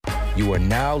You are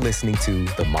now listening to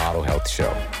The Model Health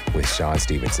Show with Sean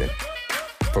Stevenson.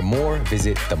 For more,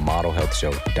 visit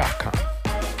themodelhealthshow.com.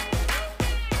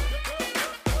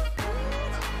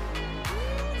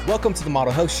 Welcome to The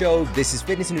Model Health Show. This is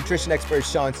fitness and nutrition expert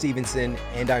Sean Stevenson,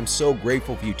 and I'm so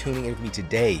grateful for you tuning in with me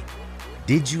today.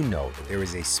 Did you know that there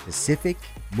is a specific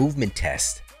movement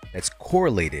test that's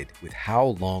correlated with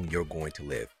how long you're going to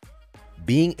live?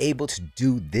 Being able to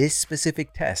do this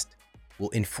specific test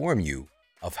will inform you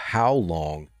of how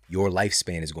long your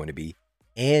lifespan is going to be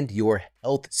and your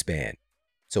health span.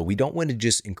 So we don't want to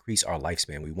just increase our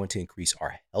lifespan. We want to increase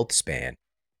our health span.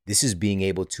 This is being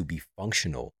able to be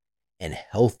functional and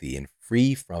healthy and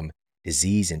free from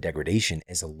disease and degradation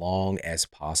as long as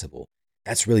possible.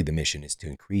 That's really the mission, is to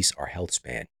increase our health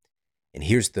span. And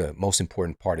here's the most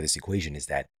important part of this equation, is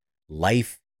that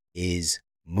life is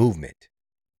movement.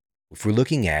 If we're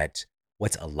looking at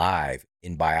what's alive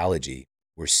in biology,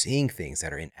 we're seeing things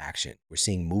that are in action. We're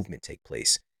seeing movement take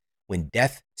place. When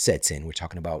death sets in, we're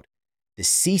talking about the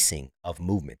ceasing of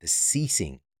movement, the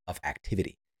ceasing of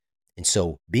activity. And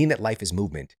so being that life is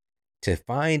movement, to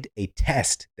find a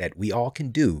test that we all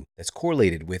can do that's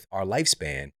correlated with our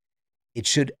lifespan, it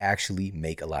should actually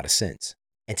make a lot of sense.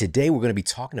 And today we're going to be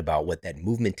talking about what that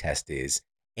movement test is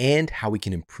and how we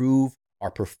can improve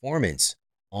our performance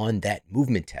on that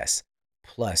movement test,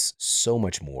 plus so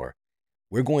much more.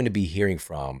 We're going to be hearing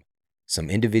from some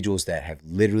individuals that have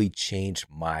literally changed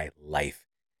my life.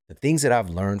 The things that I've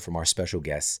learned from our special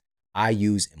guests, I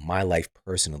use in my life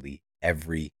personally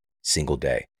every single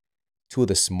day. Two of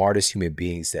the smartest human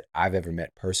beings that I've ever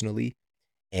met personally.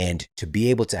 And to be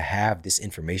able to have this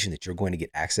information that you're going to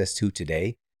get access to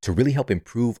today to really help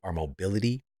improve our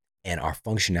mobility and our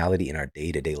functionality in our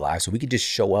day-to-day lives, so we can just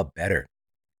show up better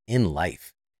in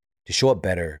life, to show up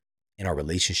better in our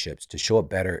relationships, to show up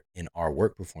better in our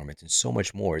work performance, and so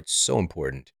much more. It's so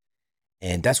important.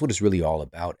 And that's what it's really all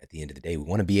about at the end of the day. We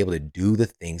want to be able to do the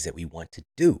things that we want to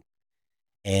do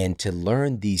and to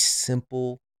learn these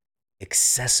simple,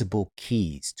 accessible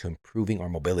keys to improving our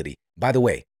mobility. By the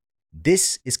way,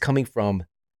 this is coming from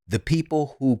the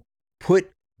people who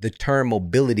put the term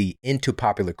mobility into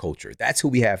popular culture. That's who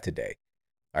we have today.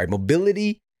 All right,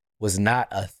 mobility was not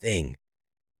a thing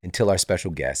until our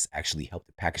special guests actually helped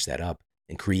to package that up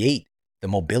and create the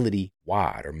mobility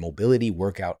WOD, or mobility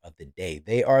workout of the day.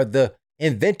 They are the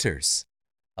inventors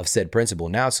of said principle.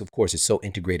 Now, it's, of course, it's so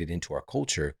integrated into our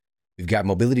culture. We've got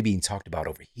mobility being talked about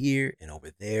over here and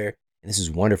over there. And this is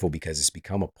wonderful because it's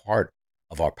become a part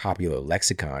of our popular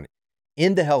lexicon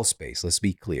in the health space. Let's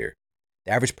be clear.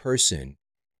 The average person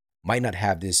might not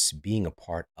have this being a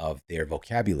part of their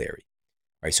vocabulary.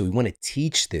 All right, so we want to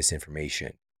teach this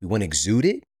information. We want to exude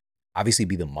it, obviously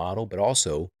be the model, but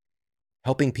also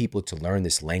helping people to learn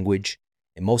this language,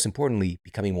 and most importantly,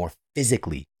 becoming more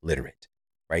physically literate,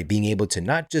 right? Being able to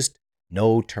not just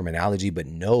know terminology, but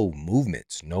know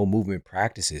movements, know movement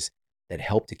practices that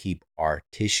help to keep our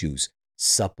tissues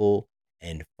supple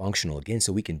and functional, again,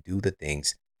 so we can do the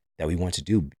things that we want to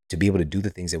do, to be able to do the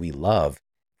things that we love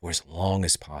for as long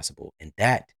as possible. And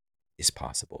that is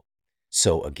possible.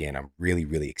 So again, I'm really,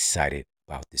 really excited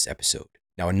about this episode.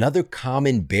 Now, another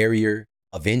common barrier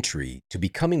of entry to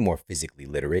becoming more physically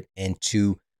literate and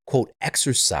to, quote,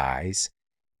 exercise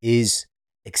is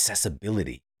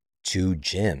accessibility to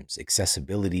gyms,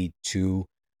 accessibility to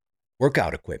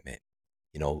workout equipment.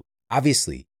 You know,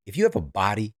 obviously, if you have a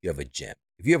body, you have a gym.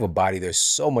 If you have a body, there's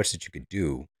so much that you could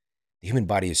do. The human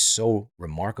body is so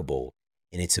remarkable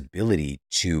in its ability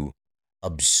to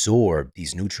absorb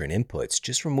these nutrient inputs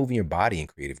just from moving your body in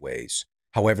creative ways.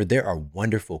 However, there are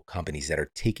wonderful companies that are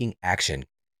taking action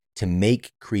to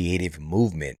make creative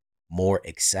movement more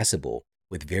accessible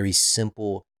with very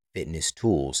simple fitness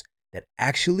tools that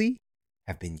actually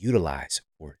have been utilized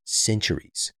for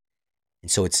centuries.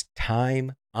 And so it's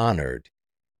time-honored,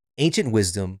 ancient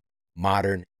wisdom,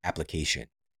 modern application.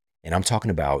 And I'm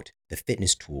talking about the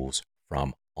fitness tools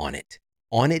from Onnit.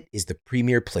 Onnit is the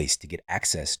premier place to get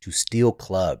access to steel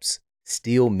clubs,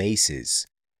 steel maces,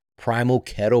 primal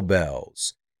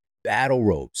kettlebells, battle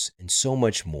ropes, and so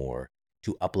much more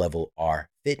to uplevel our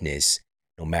fitness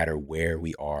no matter where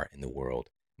we are in the world.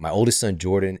 My oldest son,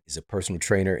 Jordan, is a personal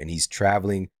trainer, and he's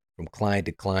traveling from client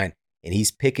to client, and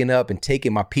he's picking up and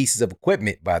taking my pieces of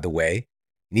equipment, by the way,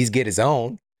 and he's getting his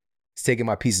own. He's taking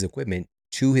my pieces of equipment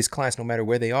to his clients no matter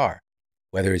where they are,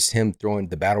 whether it's him throwing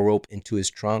the battle rope into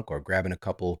his trunk or grabbing a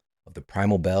couple of the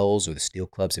primal bells or the steel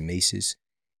clubs and maces.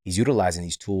 He's utilizing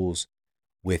these tools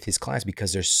with his clients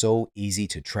because they're so easy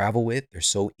to travel with. They're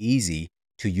so easy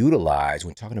to utilize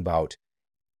when talking about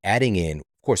adding in.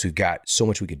 Of course, we've got so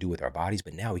much we could do with our bodies,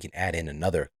 but now we can add in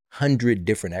another 100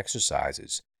 different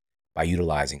exercises by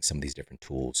utilizing some of these different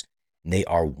tools. And they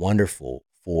are wonderful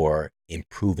for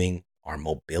improving our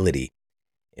mobility,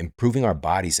 improving our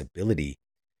body's ability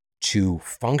to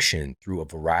function through a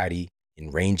variety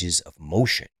in ranges of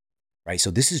motion, right?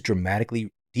 So this is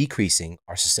dramatically decreasing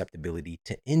our susceptibility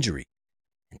to injury.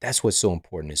 And that's what's so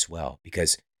important as well,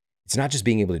 because it's not just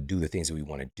being able to do the things that we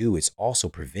want to do, it's also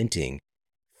preventing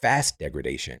fast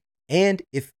degradation. And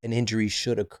if an injury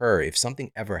should occur, if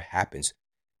something ever happens,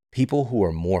 people who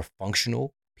are more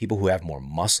functional, people who have more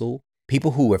muscle,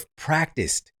 people who have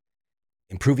practiced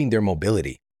improving their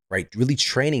mobility, right? Really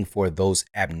training for those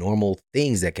abnormal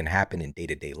things that can happen in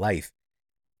day-to-day life,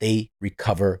 they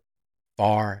recover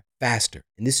far faster.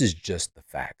 And this is just the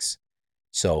facts.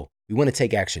 So we want to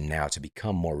take action now to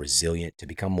become more resilient, to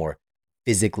become more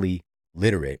physically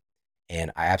literate.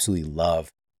 And I absolutely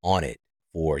love Onnit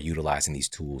for utilizing these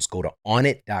tools. Go to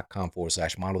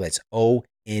onnit.com/model. That's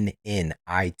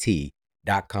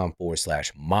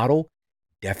ONNIT.com/model.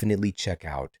 Definitely check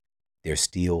out their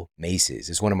steel maces.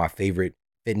 It's one of my favorite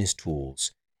fitness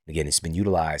tools. Again, it's been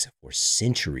utilized for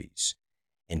centuries,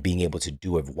 and being able to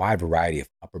do a wide variety of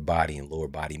upper body and lower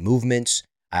body movements.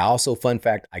 I also, fun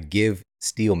fact, I give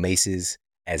steel maces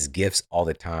as gifts all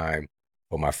the time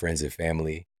for my friends and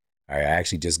family. All right, I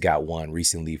actually just got one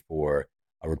recently for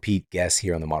a repeat guest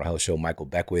here on the Model Health Show, Michael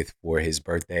Beckwith, for his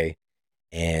birthday.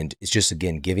 And it's just,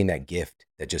 again, giving that gift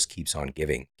that just keeps on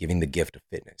giving the gift of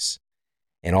fitness.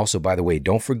 And also, by the way,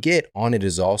 don't forget, Onnit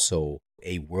is also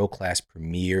a world-class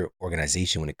premier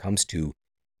organization when it comes to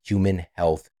human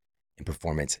health and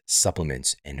performance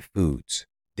supplements and foods.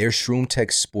 Their Shroom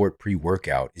Tech Sport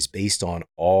pre-workout is based on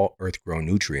all earth-grown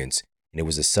nutrients, and it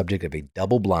was the subject of a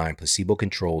double-blind,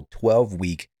 placebo-controlled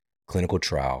 12-week clinical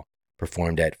trial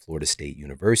performed at Florida State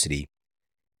University.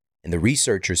 And the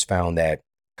researchers found that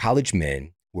college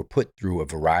men who were put through a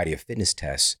variety of fitness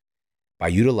tests by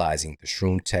utilizing the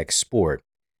Shroom Tech Sport,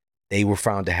 they were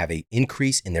found to have an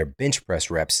increase in their bench press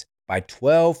reps by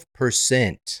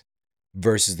 12%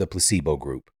 versus the placebo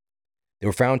group. They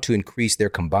were found to increase their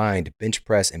combined bench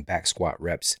press and back squat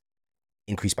reps,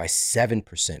 increased by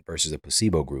 7% versus the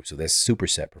placebo group. So that's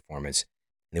superset performance.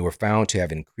 And they were found to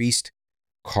have increased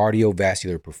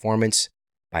cardiovascular performance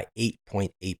by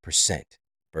 8.8%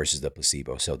 versus the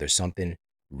placebo. So there's something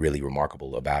really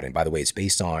remarkable about it. And by the way, it's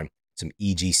based on some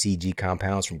EGCG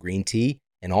compounds from green tea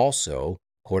and also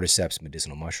cordyceps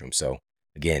medicinal mushrooms. So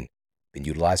again, been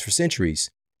utilized for centuries.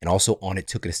 And also Onnit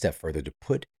took it a step further to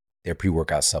put their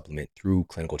pre-workout supplement through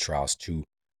clinical trials to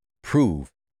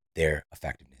prove their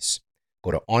effectiveness.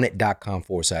 Go to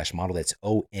onnit.com/model. That's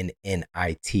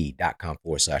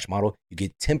ONNIT.com/model. You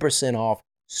get 10% off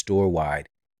store-wide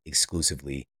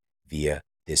exclusively via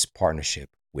this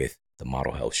partnership with the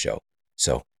Model Health Show.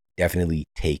 So definitely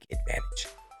take advantage.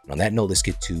 And on that note, let's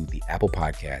get to the Apple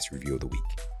Podcast review of the week.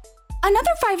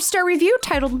 Another 5-star review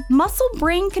titled Muscle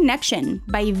Brain Connection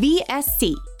by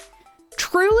VSC.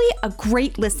 Truly a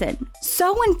great listen.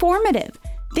 So informative.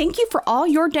 Thank you for all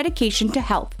your dedication to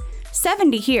health.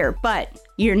 70 here, but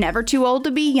you're never too old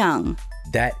to be young.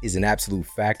 That is an absolute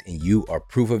fact, and you are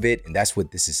proof of it. And that's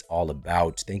what this is all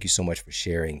about. Thank you so much for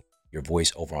sharing your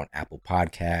voice over on Apple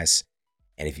Podcasts.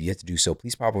 And if you yet to do so,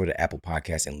 please pop over to Apple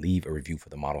Podcasts and leave a review for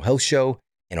the Model Health Show.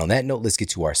 And on that note, let's get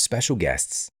to our special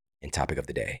guests and topic of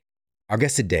the day. Our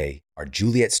guests today are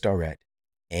Juliet Starrett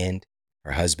and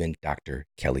her husband, Dr.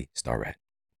 Kelly Starrett.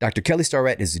 Dr. Kelly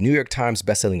Starrett is the New York Times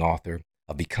bestselling author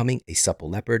of Becoming a Supple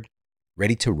Leopard,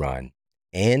 Ready to Run,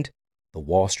 and the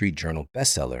Wall Street Journal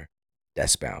bestseller,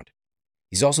 Deskbound.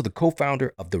 He's also the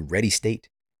co-founder of The Ready State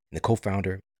and the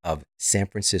co-founder of San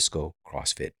Francisco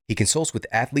CrossFit. He consults with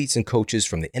athletes and coaches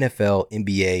from the NFL,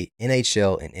 NBA,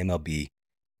 NHL, and MLB,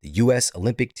 the U.S.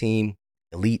 Olympic team,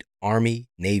 elite Army,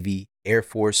 Navy, Air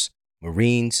Force,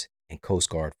 Marines, and Coast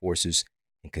Guard forces,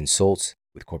 and consults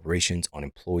with corporations on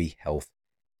employee health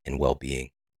and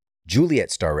well-being. Juliet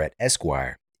Starrett,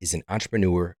 Esquire, is an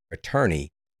entrepreneur,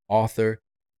 attorney, author,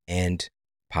 and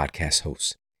podcast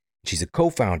host. She's a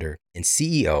co-founder and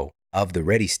CEO of The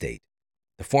Ready State,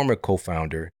 the former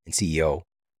co-founder and CEO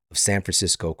of San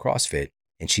Francisco CrossFit,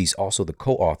 and she's also the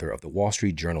co-author of the Wall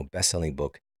Street Journal bestselling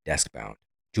book, Deskbound.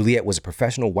 Juliet was a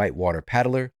professional whitewater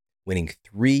paddler, winning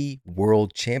 3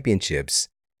 world championships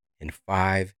and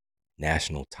 5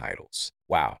 national titles.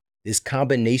 Wow. This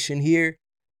combination here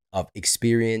of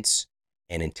experience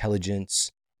and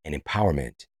intelligence and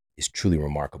empowerment is truly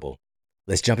remarkable.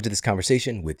 Let's jump into this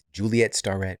conversation with Juliet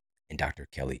Starrett and Dr.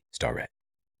 Kelly Starrett.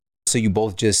 So you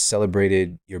both just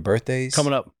celebrated your birthdays?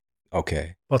 Coming up.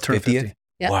 Okay. Well, turn 50.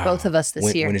 Yeah, Wow. both of us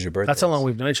this year. When is your birthday? That's how long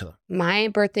we've known each other. My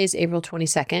birthday is April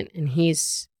 22nd, and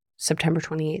he's September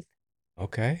 28th.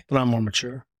 Okay. But I'm more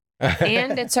mature.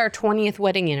 And it's our 20th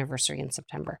wedding anniversary in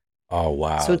September. Oh,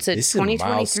 wow. So it's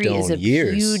 2023 is a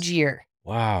huge year.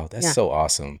 Wow, that's so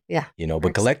awesome. Yeah.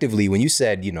 But collectively, when you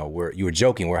said, you were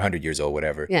joking, we're 100 years old,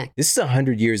 whatever. Yeah. This is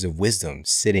 100 years of wisdom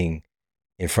sitting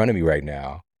in front of me right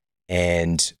now.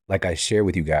 And like I share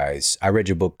with you guys, I read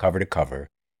your book cover to cover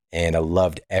and I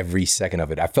loved every second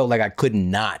of it. I felt like I couldn't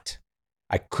not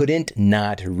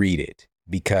read it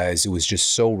because it was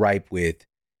just so ripe with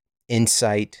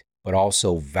insight, but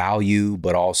also value,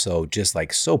 but also just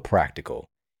like so practical.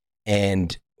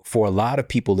 And for a lot of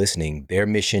people listening, their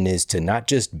mission is to not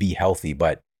just be healthy,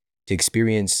 but to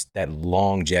experience that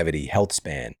longevity, health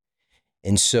span.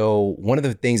 And so one of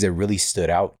the things that really stood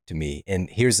out to me, and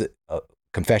here's a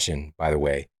confession, by the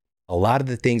way, a lot of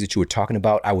the things that you were talking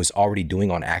about, I was already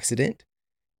doing on accident,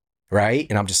 right?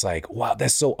 And I'm just like, wow,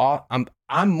 that's so awesome.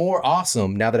 I'm more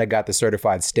awesome now that I got the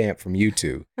certified stamp from you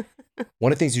two.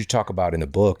 One of the things you talk about in the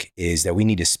book is that we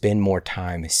need to spend more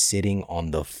time sitting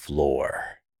on the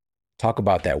floor. Talk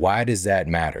about that. Why does that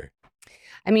matter?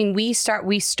 I mean, we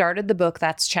started the book.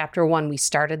 That's chapter 1. We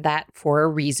started that for a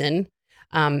reason,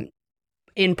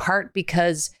 in part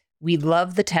because we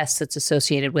love the test that's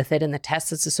associated with it. And the test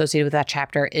that's associated with that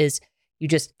chapter is you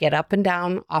just get up and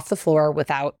down off the floor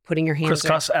without putting your hands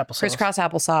crisscross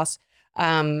applesauce.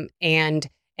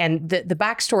 And the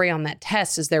backstory on that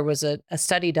test is there was a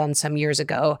study done some years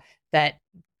ago that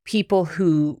people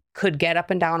who could get up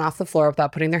and down off the floor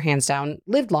without putting their hands down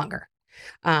lived longer.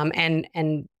 And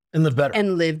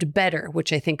lived better,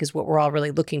 which I think is what we're all really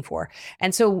looking for.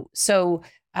 And so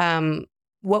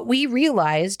what we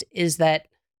realized is that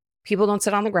people don't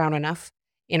sit on the ground enough.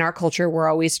 In our culture, we're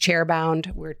always chair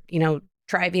bound. We're,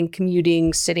 driving,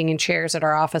 commuting, sitting in chairs at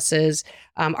our offices.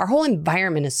 Our whole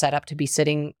environment is set up to be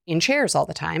sitting in chairs all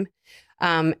the time.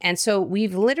 And so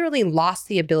we've literally lost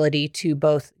the ability to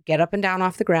both get up and down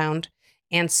off the ground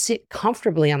and sit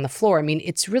comfortably on the floor. I mean,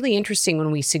 it's really interesting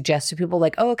when we suggest to people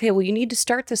like, oh, okay, well, you need to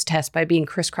start this test by being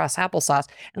crisscross applesauce.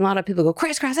 And a lot of people go,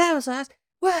 crisscross applesauce?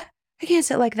 What? I can't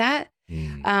sit like that.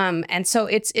 And so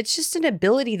it's just an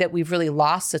ability that we've really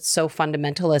lost that's so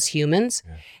fundamental as humans.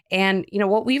 Yeah. And,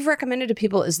 what we've recommended to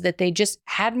people is that they just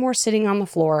had more sitting on the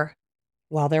floor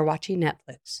while they're watching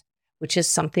Netflix, which is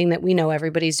something that we know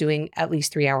everybody's doing at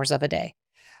least 3 hours of a day.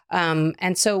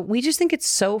 And so we just think it's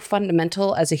so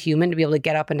fundamental as a human to be able to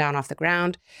get up and down off the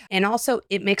ground. And also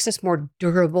it makes us more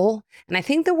durable. And I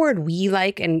think the word we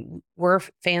like, and we're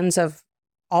fans of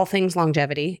all things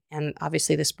longevity. And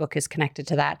obviously this book is connected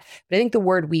to that. But I think the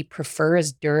word we prefer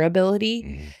is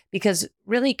durability, because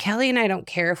really Kelly and I don't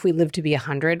care if we live to be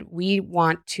 100. We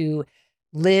want to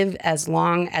live as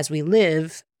long as we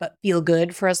live, but feel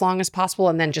good for as long as possible,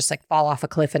 and then just like fall off a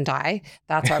cliff and die.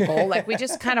 That's our goal. Like we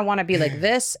just kind of want to be like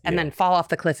this and then fall off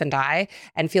the cliff and die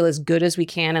and feel as good as we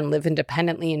can and live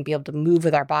independently and be able to move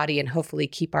with our body and hopefully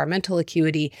keep our mental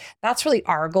acuity. That's really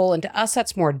our goal. And to us,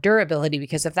 that's more durability,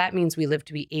 because if that means we live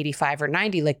to be 85 or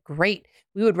 90, like great,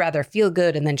 we would rather feel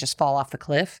good and then just fall off the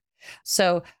cliff.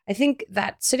 So I think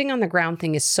that sitting on the ground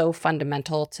thing is so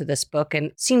fundamental to this book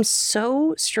and seems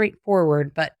so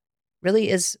straightforward, but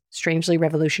really is strangely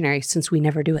revolutionary since we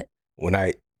never do it. When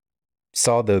I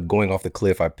saw the going off the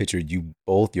cliff, I pictured you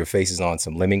both, your faces on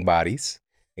some lemming bodies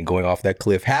and going off that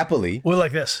cliff happily. We're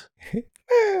like this.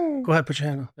 Go ahead, put your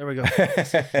hand on. There we go.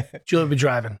 Juliet will be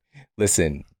driving.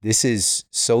 Listen, this is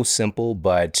so simple,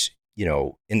 but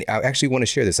and I actually want to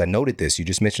share this. I noted this. You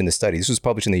just mentioned the study. This was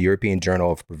published in the European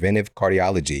Journal of Preventive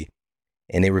Cardiology,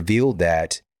 and they revealed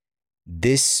that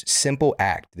this simple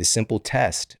act, this simple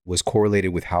test was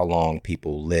correlated with how long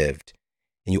people lived.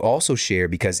 And you also share,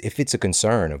 because if it's a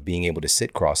concern of being able to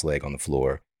sit cross-legged on the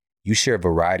floor, you share a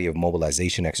variety of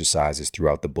mobilization exercises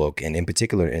throughout the book, and in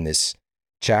particular in this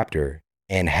chapter,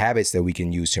 and habits that we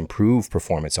can use to improve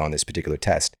performance on this particular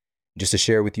test. Just to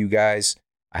share with you guys,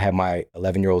 I had my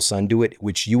 11-year-old son do it,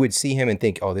 which you would see him and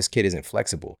think, oh, this kid isn't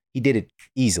flexible. He did it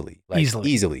easily.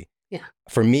 Yeah.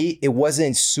 For me, it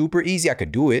wasn't super easy. I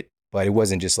could do it, but it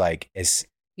wasn't just like as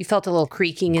You felt a little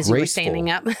creaking as you were standing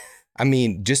up. I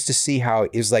mean, just to see how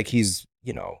it was like he's,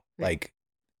 like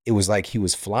it was like he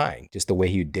was flying, just the way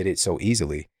he did it so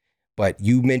easily. But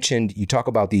you talk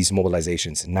about these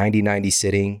mobilizations, 90-90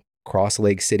 sitting,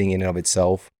 cross-leg sitting in and of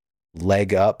itself,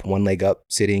 leg up, one leg up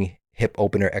sitting, hip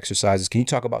opener exercises. Can you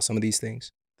talk about some of these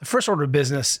things? The first order of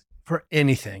business for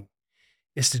anything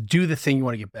is to do the thing you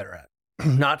want to get better at.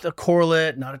 Not a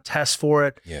correlate, not a test for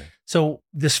it. Yeah. So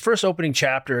this first opening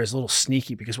chapter is a little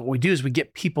sneaky, because what we do is we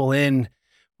get people in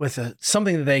with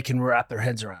something that they can wrap their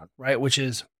heads around, right? Which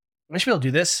is, I should be able to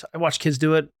do this. I watch kids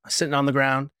do it, sitting on the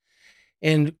ground.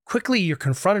 And quickly you're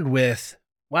confronted with,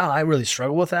 wow, I really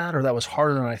struggle with that, or that was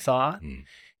harder than I thought.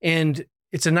 And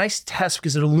it's a nice test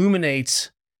because it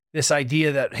illuminates this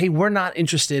idea that, hey, we're not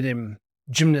interested in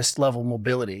gymnast level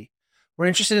mobility. We're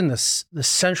interested in this the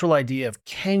central idea of,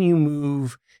 can you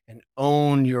move and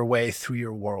own your way through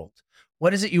your world?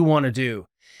 What is it you want to do?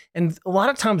 And a lot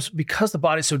of times, because the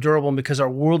body's so durable and because our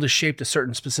world is shaped a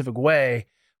certain specific way,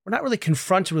 we're not really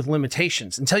confronted with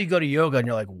limitations until you go to yoga and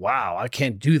you're like, wow, I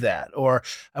can't do that. Or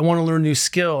I want to learn a new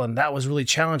skill and that was really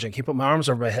challenging. I can't put my arms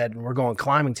over my head and we're going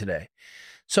climbing today.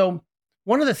 So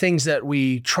one of the things that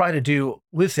we try to do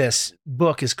with this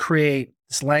book is create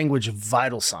this language of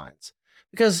vital signs,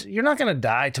 because you're not going to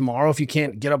die tomorrow if you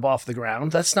can't get up off the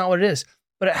ground. That's not what it is.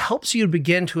 But it helps you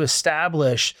begin to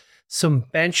establish some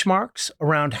benchmarks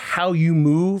around how you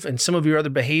move and some of your other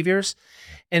behaviors.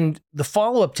 And the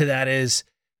follow-up to that is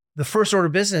the first order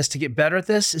of business to get better at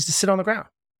this is to sit on the ground,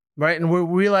 right? And we're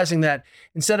realizing that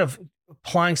instead of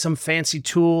applying some fancy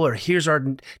tool or here's our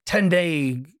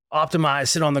 10-day optimized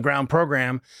sit on the ground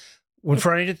program, in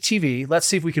front of the TV, let's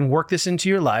see if we can work this into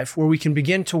your life where we can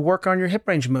begin to work on your hip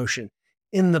range of motion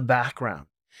in the background.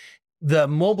 The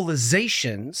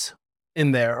mobilizations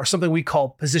in there are something we call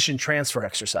position transfer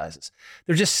exercises.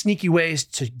 They're just sneaky ways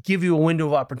to give you a window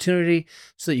of opportunity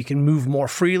so that you can move more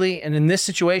freely. And in this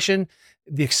situation,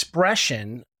 the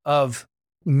expression of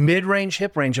mid-range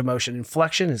hip range of motion and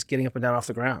flexion is getting up and down off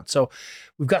the ground. So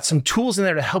we've got some tools in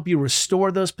there to help you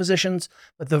restore those positions.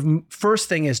 But the first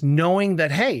thing is knowing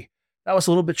that, hey, that was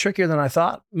a little bit trickier than I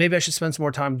thought. Maybe I should spend some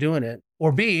more time doing it.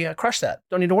 Or B, I crushed that.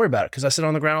 Don't need to worry about it because I sit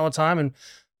on the ground all the time and,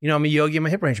 I'm a yogi and my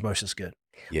hip range of motion is good.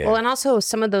 Yeah. Well, and also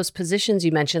some of those positions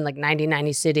you mentioned, like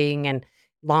 90-90 sitting and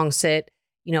long sit,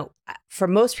 for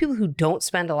most people who don't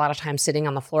spend a lot of time sitting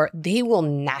on the floor, they will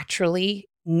naturally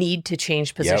need to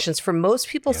change positions. For most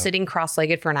people, sitting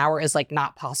cross-legged for an hour is like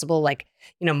not possible. Like,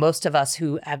 most of us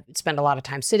who have spent a lot of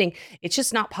time sitting, it's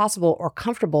just not possible or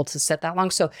comfortable to sit that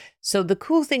long. So the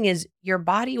cool thing is your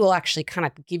body will actually kind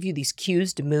of give you these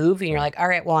cues to move. And you're like, all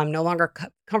right, well, I'm no longer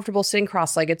comfortable sitting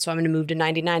cross-legged, so I'm going to move to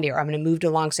 90-90 or I'm going to move to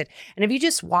long sit. And if you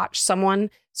just watch someone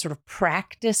sort of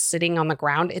practice sitting on the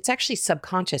ground, it's actually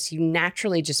subconscious. You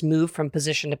naturally just move from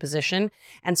position to position.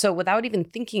 And so without even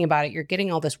thinking about it, you're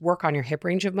getting all this work on your hip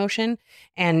range of motion.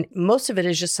 And most of it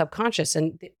is just subconscious.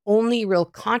 And the only real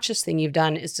conscious thing you've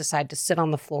done is decide to sit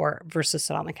on the floor versus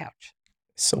sit on the couch.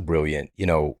 So brilliant.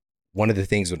 One of the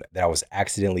things that I was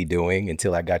accidentally doing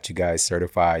until I got you guys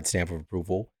certified stamp of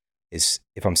approval is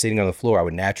if I'm sitting on the floor, I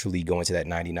would naturally go into that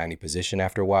 90-90 position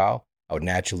after a while. I would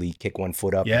naturally kick one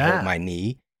foot up and hurt my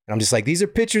knee. And I'm just like, these are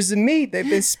pictures of me. They've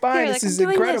been spine. This is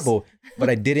incredible. But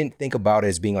I didn't think about it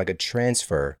as being like a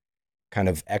transfer kind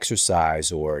of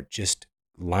exercise or just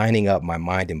lining up my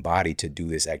mind and body to do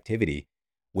this activity,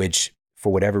 which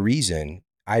for whatever reason,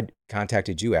 I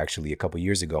contacted you actually a couple of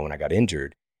years ago when I got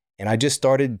injured. And I just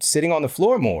started sitting on the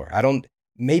floor more.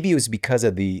 Maybe it was because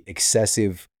of the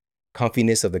excessive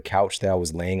comfiness of the couch that I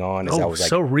was laying on as I was like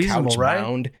so reasonable, couch right?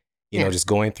 bound, just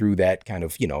going through that kind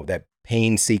of, that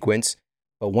pain sequence.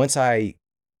 But once I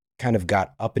kind of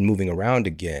got up and moving around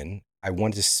again, I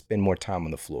wanted to spend more time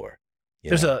on the floor.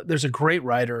 There's a great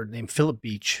writer named Philip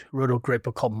Beach who wrote a great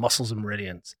book called Muscles and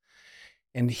Meridians.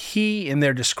 And he in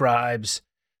there describes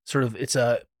it's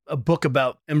a book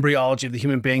about embryology of the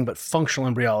human being, but functional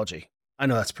embryology. I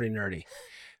know that's pretty nerdy.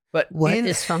 But what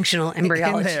is functional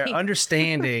embryology? In there,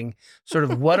 understanding sort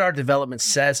of what our development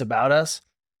says about us.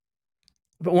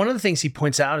 But one of the things he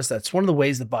points out is that it's one of the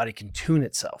ways the body can tune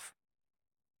itself.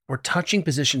 We're touching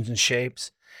positions and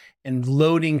shapes and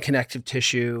loading connective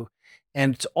tissue,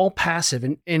 and it's all passive.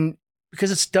 And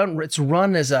because it's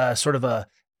run as a sort of a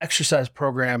exercise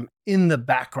program in the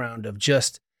background of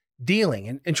just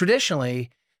dealing. And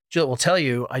traditionally, Juliet will tell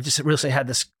you, I just recently had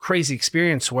this crazy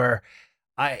experience where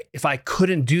if I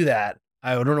couldn't do that,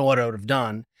 I don't know what I would have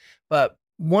done. But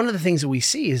one of the things that we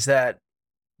see is that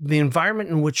the environment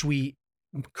in which we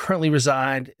currently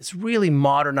reside is really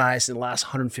modernized in the last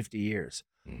 150 years.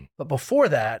 But before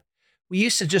that, we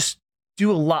used to just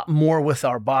do a lot more with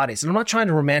our bodies. And I'm not trying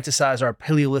to romanticize our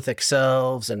Paleolithic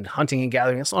selves and hunting and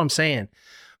gathering. That's what I'm saying.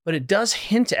 But it does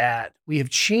hint at we have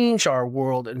changed our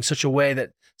world in such a way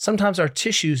that sometimes our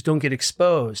tissues don't get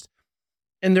exposed.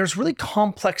 And there's really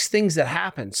complex things that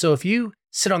happen. So if you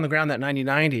sit on the ground that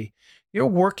 90-90, you're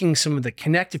working some of the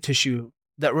connective tissue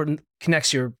that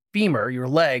connects your femur, your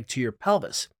leg, to your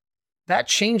pelvis. That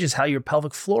changes how your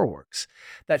pelvic floor works.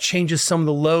 That changes some of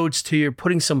the loads to you're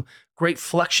putting some great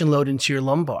flexion load into your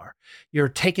lumbar. You're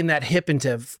taking that hip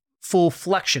into full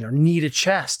flexion or knee to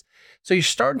chest. So you're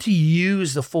starting to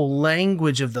use the full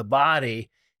language of the body,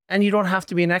 and you don't have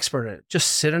to be an expert at it. Just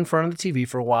sit in front of the TV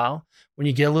for a while. When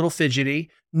you get a little fidgety,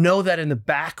 know that in the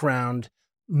background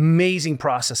amazing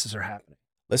processes are happening.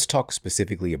 Let's talk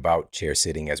specifically about chair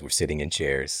sitting as we're sitting in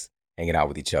chairs, hanging out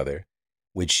with each other,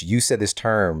 which you said this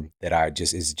term that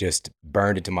is just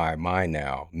burned into my mind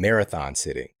now, marathon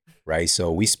sitting, right?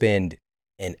 So we spend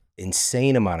an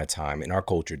insane amount of time in our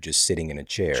culture just sitting in a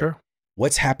chair. Sure.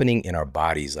 What's happening in our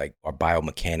bodies, like our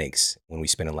biomechanics, when we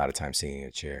spend a lot of time sitting in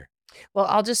a chair? Well,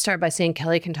 I'll just start by saying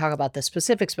Kelly can talk about the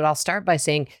specifics, but I'll start by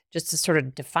saying, just to sort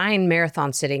of define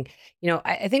marathon sitting,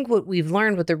 I think what we've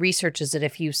learned with the research is that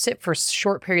if you sit for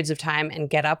short periods of time and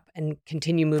get up and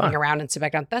continue moving around and sit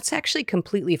back down, that's actually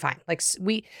completely fine. Like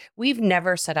we've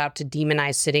never set out to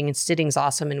demonize sitting, and sitting's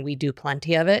awesome and we do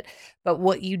plenty of it. But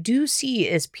what you do see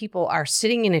is people are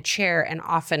sitting in a chair and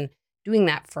often doing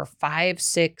that for 5,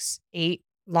 6, 8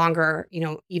 longer,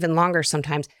 even longer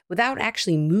sometimes, without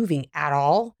actually moving at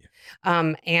all.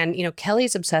 And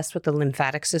Kelly's obsessed with the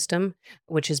lymphatic system,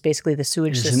 which is basically the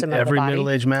sewage system of the body. Every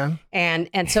middle-aged man.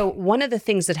 And so one of the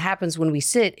things that happens when we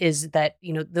sit is that,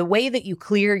 the way that you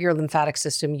clear your lymphatic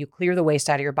system, you clear the waste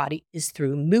out of your body, is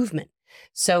through movement.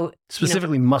 So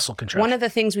specifically muscle contraction. One of the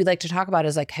things we like to talk about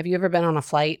is, like, have you ever been on a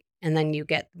flight and then you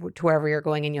get to wherever you're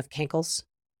going and you have cankles?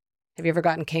 Have you ever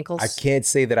gotten cankles? I can't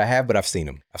say that I have, but I've seen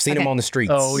them. I've seen them on the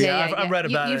streets. Oh yeah, I've read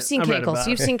about it. You've seen cankles.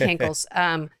 You've seen cankles.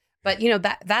 But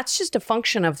that's just a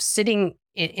function of sitting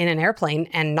in an airplane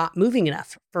and not moving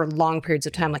enough for long periods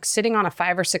of time. Like sitting on a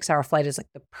 5 or 6 hour flight is like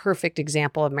the perfect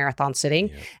example of marathon sitting.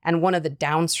 Yeah. And one of the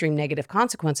downstream negative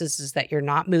consequences is that you're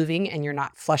not moving and you're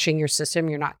not flushing your system.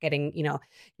 You're not getting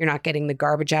the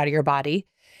garbage out of your body.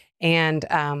 And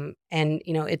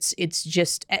it's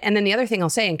just, and then the other thing I'll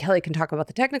say, and Kelly can talk about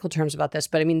the technical terms about this,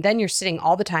 but I mean, then you're sitting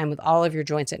all the time with all of your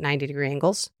joints at 90-degree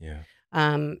angles. Yeah.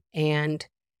 And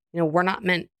we're not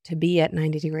meant to be at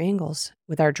 90-degree angles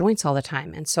with our joints all the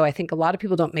time. And so I think a lot of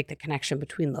people don't make the connection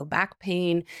between low back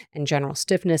pain and general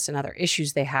stiffness and other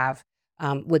issues they have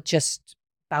with just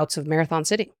bouts of marathon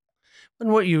sitting.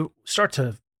 And what you start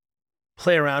to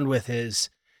play around with is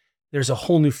there's a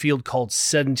whole new field called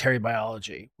sedentary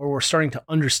biology, where we're starting to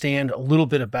understand a little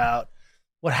bit about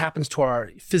what happens to our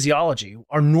physiology,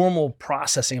 our normal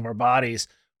processing of our bodies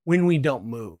when we don't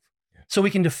move. So we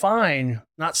can define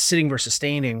not sitting versus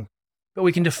standing, but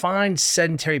we can define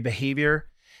sedentary behavior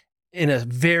in a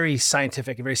very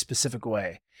scientific, a very specific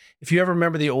way. If you ever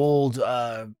remember the old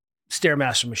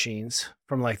Stairmaster machines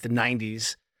from like the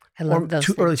 90s, I love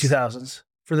those early 2000s,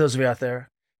 for those of you out there,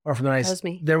 or from the 90s, that was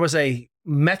me. There was a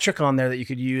metric on there that you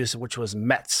could use, which was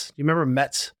METs. Do you remember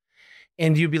METs?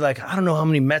 And you'd be like, I don't know how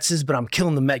many METs is, but I'm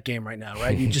killing the MET game right now,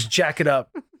 right? You just jack it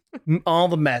up, all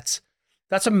the METs.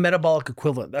 That's a metabolic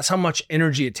equivalent. That's how much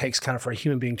energy it takes kind of for a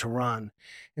human being to run.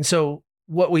 And so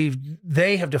what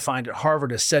they have defined at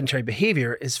Harvard as sedentary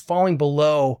behavior is falling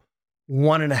below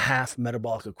 1.5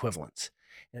 metabolic equivalents.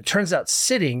 And it turns out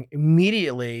sitting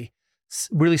immediately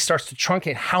really starts to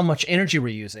truncate how much energy we're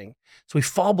using. So we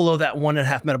fall below that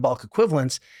 1.5 metabolic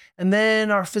equivalents. And then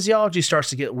our physiology starts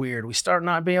to get weird. We start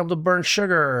not being able to burn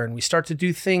sugar, and we start to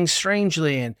do things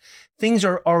strangely, and things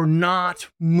are not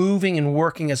moving and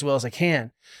working as well as I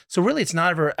can. So really, it's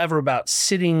not ever about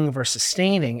sitting versus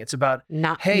standing. It's about,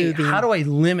 moving. How do I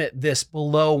limit this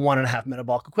below 1.5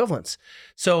 metabolic equivalents?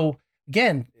 So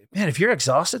again, man, if you're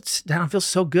exhausted, sit down. It feels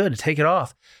so good to take it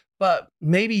off. But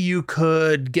maybe you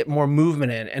could get more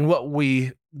movement in. And what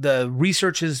the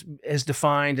research is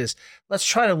defined is, let's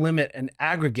try to limit and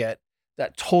aggregate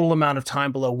that total amount of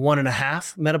time below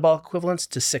 1.5 metabolic equivalents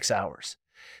to 6 hours.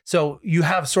 So you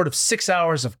have sort of 6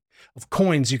 hours of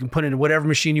coins you can put into whatever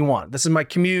machine you want. This is my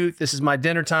commute. This is my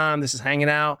dinner time. This is hanging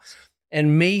out.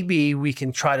 And maybe we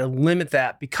can try to limit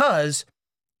that, because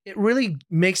it really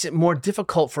makes it more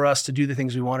difficult for us to do the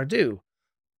things we want to do.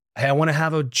 Hey, I want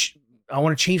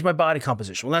to change my body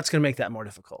composition. Well, that's going to make that more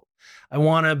difficult. I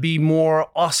want to be more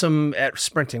awesome at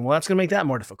sprinting. Well, that's going to make that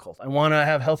more difficult. I want to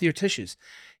have healthier tissues.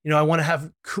 I want to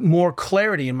have more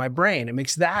clarity in my brain. It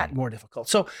makes that more difficult.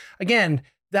 So again,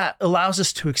 that allows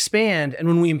us to expand. And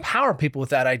when we empower people with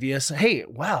that idea, say, hey,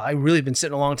 wow, I really been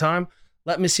sitting a long time.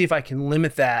 Let me see if I can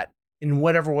limit that in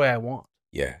whatever way I want.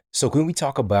 Yeah. So can we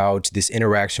talk about this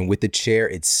interaction with the chair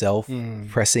itself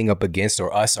pressing up against,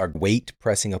 or our weight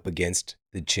pressing up against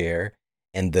the chair,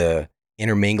 and the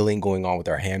intermingling going on with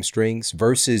our hamstrings,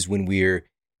 versus when we're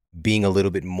being a little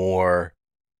bit more,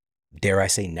 dare I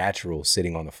say, natural,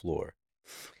 sitting on the floor?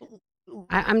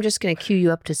 I'm just going to cue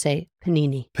you up to say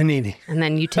panini. Panini. And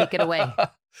then you take it away.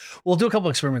 We'll do a couple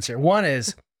experiments here. One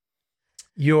is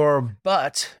your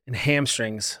butt and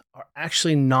hamstrings are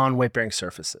actually non-weight bearing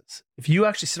surfaces. If you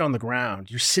actually sit on the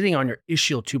ground, you're sitting on your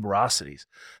ischial tuberosities.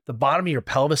 The bottom of your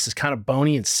pelvis is kind of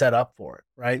bony and set up for it,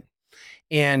 right?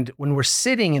 And when we're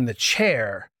sitting in the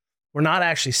chair, we're not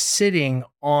actually sitting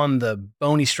on the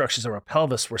bony structures of our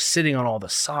pelvis. We're sitting on all the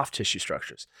soft tissue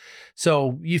structures.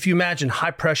 So if you imagine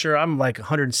high pressure, I'm like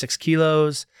 106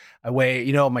 kilos. I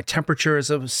weigh, my temperature is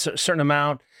a certain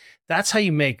amount. That's how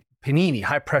you make panini,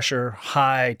 high pressure,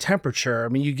 high temperature. I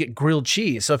mean, you get grilled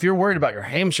cheese. So if you're worried about your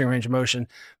hamstring range of motion,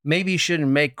 maybe you shouldn't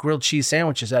make grilled cheese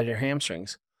sandwiches out of your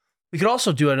hamstrings. We could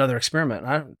also do another experiment.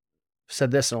 I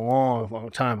said this in a long, long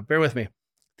time, but bear with me.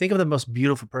 Think of the most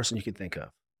beautiful person you could think of.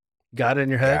 Got it in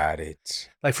your head? Got it.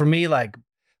 Like for me, like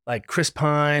Chris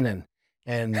Pine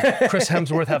and Chris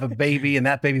Hemsworth have a baby, and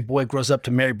that baby boy grows up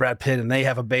to marry Brad Pitt, and they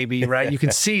have a baby, right? You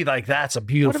can see like that's a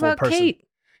beautiful What about person.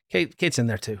 Kate? Kate's in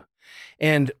there too.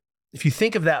 And if you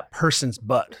think of that person's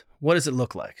butt, what does it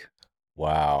look like?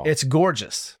 Wow. It's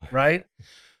gorgeous, right?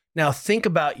 Now think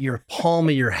about your palm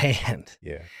of your hand.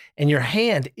 Yeah. And your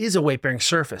hand is a weight-bearing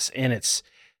surface, and it's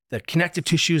the connective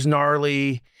tissue is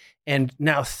gnarly. And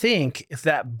now think if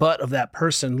that butt of that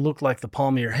person looked like the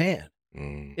palm of your hand.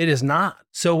 It is not.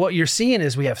 So what you're seeing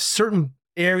is we have certain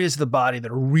areas of the body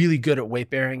that are really good at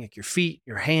weight-bearing, like your feet,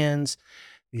 your hands,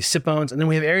 these sit bones. And then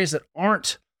we have areas that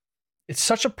aren't. It's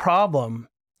such a problem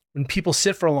when people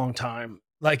sit for a long time,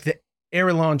 like the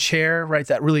Airlawn chair, right?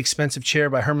 That really expensive chair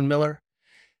by Herman Miller.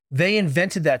 They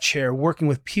invented that chair working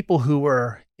with people who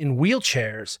were in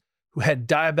wheelchairs who had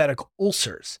diabetic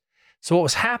ulcers. So what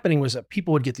was happening was that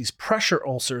people would get these pressure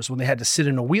ulcers when they had to sit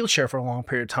in a wheelchair for a long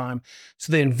period of time.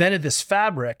 So they invented this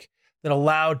fabric that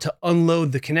allowed to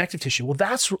unload the connective tissue. Well,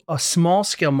 that's a small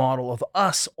scale model of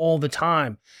us all the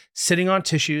time, sitting on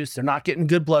tissues. They're not getting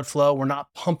good blood flow. We're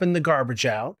not pumping the garbage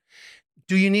out.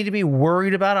 Do you need to be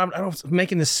worried about it? I'm not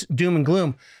making this doom and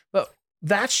gloom, but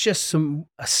that's just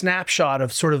a snapshot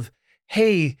of sort of,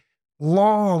 hey,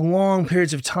 long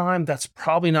periods of time, that's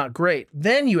probably not great.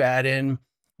 Then you add in,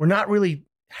 we're not really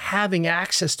having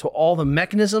access to all the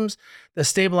mechanisms that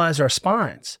stabilize our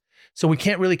spines. So we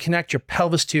can't really connect your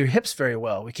pelvis to your hips very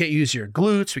well. We can't use your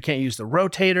glutes. We can't use the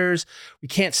rotators. We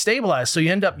can't stabilize. So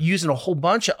you end up using a whole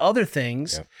bunch of other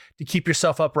things to keep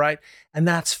yourself upright. And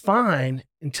that's fine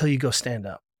until you go stand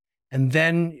up. And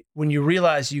then when you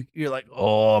realize you're like,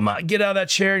 oh my, get out of that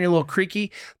chair and you're a little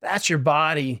creaky, that's your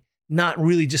body not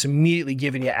really just immediately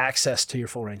giving you access to your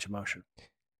full range of motion.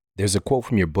 There's a quote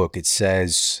from your book. It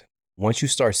says, once you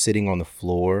start sitting on the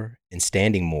floor and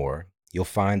standing more, you'll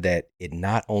find that it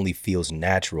not only feels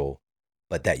natural,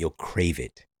 but that you'll crave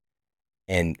it.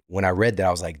 And when I read that,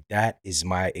 I was like, that is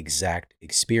my exact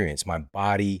experience. My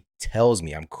body tells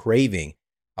me I'm craving.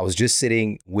 I was just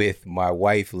sitting with my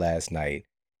wife last night,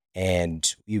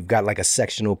 and you've got like a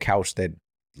sectional couch that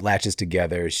latches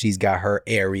together. She's got her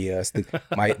area.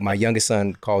 My youngest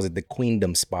son calls it the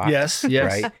queendom spot. Yes.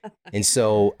 Right. And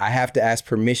so I have to ask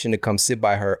permission to come sit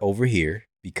by her over here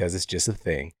because it's just a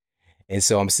thing. And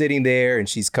so I'm sitting there, and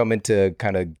she's coming to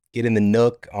kind of get in the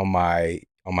nook on my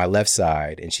left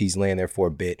side, and she's laying there for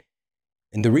a bit.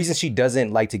 And the reason she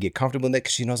doesn't like to get comfortable in that,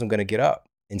 because she knows I'm going to get up.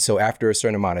 And so after a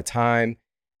certain amount of time,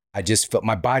 I just felt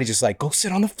my body just like, go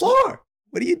sit on the floor.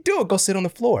 What are you doing? Go sit on the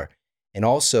floor. And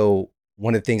also,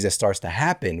 one of the things that starts to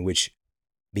happen, which,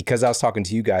 because I was talking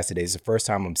to you guys today, is the first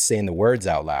time I'm saying the words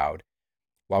out loud.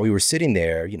 While we were sitting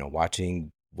there,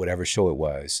 watching whatever show it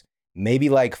was, maybe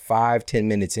like 5-10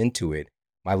 minutes into it,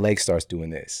 my leg starts doing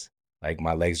this. Like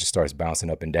my legs just starts bouncing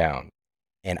up and down.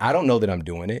 And I don't know that I'm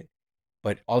doing it,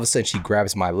 but all of a sudden she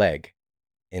grabs my leg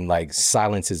and like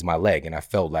silences my leg. And I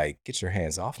felt like, get your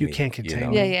hands off me. You can't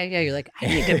contain Yeah. You're like, I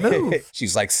need to move.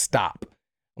 She's like, stop.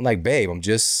 I'm like, babe, I'm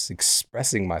just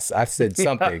expressing myself. I said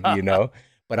something,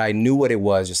 but I knew what it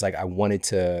was. Just like I wanted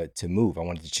to move. I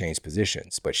wanted to change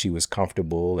positions, but she was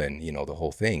comfortable and, the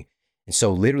whole thing. And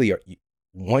so literally,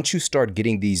 once you start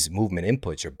getting these movement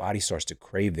inputs, your body starts to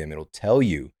crave them. It'll tell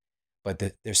you. But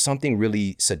there's something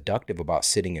really seductive about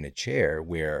sitting in a chair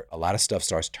where a lot of stuff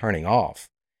starts turning off.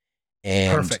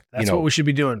 And perfect. That's what we should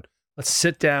be doing. Let's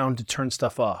sit down to turn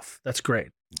stuff off. That's great.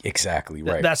 Exactly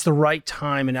right. That's the right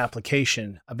time and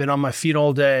application. I've been on my feet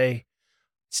all day.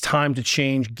 It's time to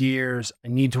change gears. I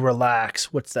need to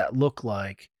relax. What's that look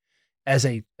like as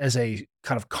a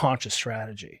kind of conscious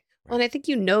strategy? Well, and I think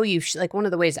like one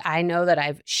of the ways I know that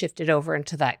I've shifted over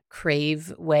into that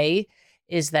crave way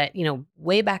is that,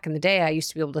 way back in the day, I used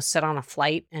to be able to sit on a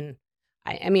flight, and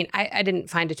I didn't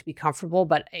find it to be comfortable,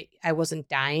 but I wasn't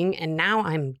dying. And now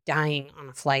I'm dying on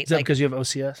a flight. Is that because you have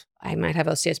OCS? I might have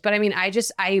OCS, but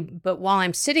but while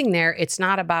I'm sitting there, it's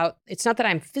not that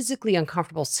I'm physically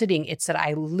uncomfortable sitting. It's that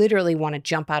I literally want to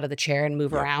jump out of the chair and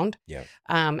move around. Yeah.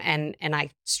 And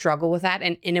I struggle with that.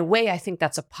 And in a way, I think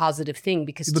that's a positive thing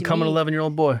because you become an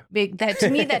 11-year-old boy.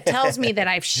 That tells me that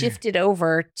I've shifted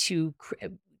over to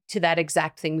to that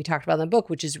exact thing we talked about in the book,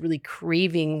 which is really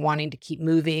craving, wanting to keep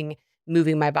moving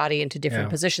my body into different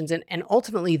positions. And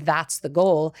ultimately that's the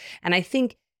goal. And I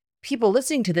think people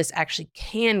listening to this actually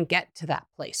can get to that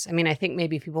place. I mean, I think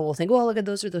maybe people will think, well, look at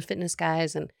those are the fitness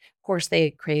guys. And of course they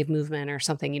crave movement or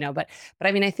something, but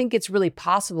I mean, I think it's really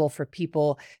possible for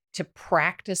people to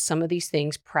practice some of these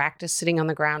things, practice sitting on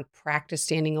the ground, practice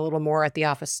standing a little more at the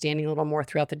office, standing a little more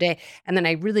throughout the day. And then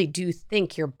I really do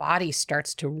think your body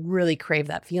starts to really crave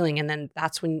that feeling. And then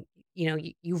that's when,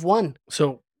 you've won.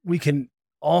 So we can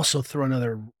also throw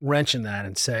another wrench in that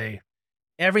and say,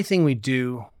 everything we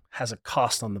do has a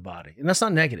cost on the body. And that's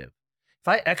not negative. If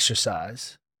I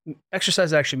exercise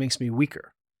actually makes me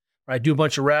weaker. Or I do a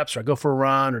bunch of reps, or I go for a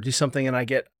run, or do something, and I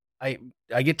get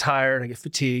tired, I get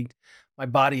fatigued. My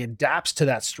body adapts to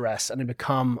that stress, and I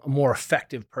become a more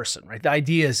effective person, right? The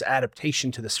idea is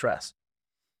adaptation to the stress.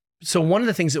 So one of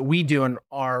the things that we do in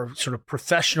our sort of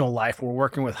professional life, we're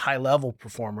working with high-level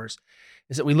performers,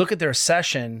 is that we look at their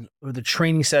session, or the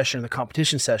training session, or the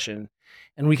competition session,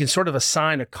 and we can sort of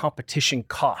assign a competition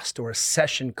cost or a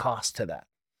session cost to that.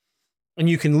 And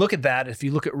you can look at that if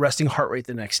you look at resting heart rate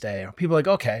the next day. People are like,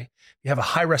 okay, you have a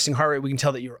high resting heart rate, we can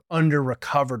tell that you're under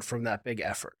recovered from that big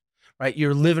effort, right?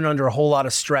 You're living under a whole lot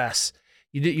of stress.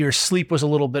 Your sleep was a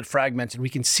little bit fragmented. We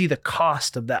can see the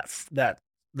cost of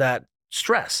that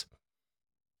stress.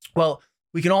 Well,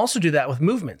 we can also do that with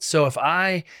movement. So if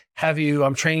I'm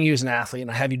training you as an athlete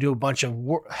and I have you do a bunch of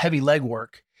heavy leg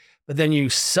work, but then you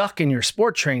suck in your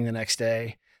sport training the next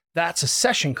day, that's a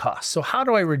session cost. So how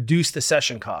do I reduce the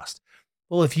session cost?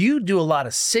 Well, if you do a lot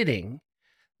of sitting,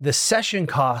 the session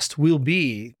cost will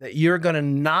be that you're going to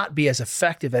not be as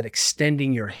effective at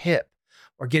extending your hip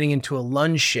or getting into a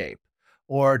lunge shape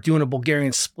or doing a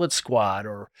Bulgarian split squat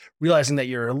or realizing that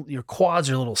your quads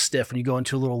are a little stiff and you go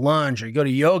into a little lunge, or you go to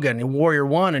yoga and you Warrior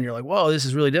One and you're like, whoa, this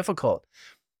is really difficult.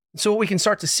 So what we can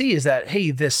start to see is that,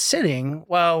 hey, this sitting,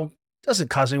 well, doesn't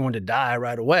cause anyone to die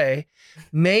right away,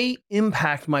 may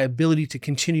impact my ability to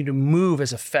continue to move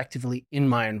as effectively in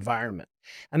my environment.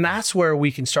 And that's where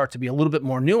we can start to be a little bit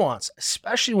more nuanced,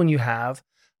 especially when you have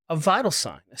a vital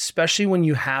sign, especially when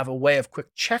you have a way of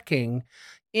quick checking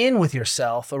in with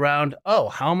yourself around, oh,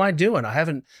 how am I doing? I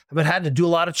haven't had to do a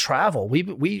lot of travel.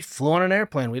 We flew on an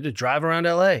airplane. We had to drive around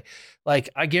LA. Like,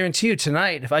 I guarantee you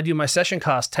tonight, if I do my session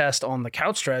cost test on the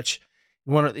couch stretch,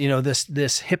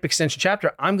 this hip extension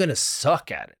chapter, I'm going to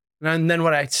suck at it. And then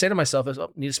what I say to myself is, oh,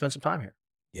 I need to spend some time here.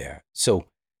 Yeah. So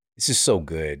this is so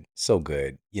good. So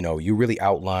good. You really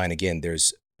outline, again,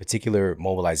 there's particular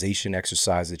mobilization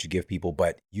exercise that you give people,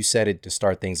 but you said it to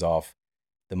start things off.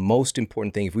 The most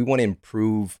important thing, if we want to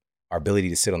improve our ability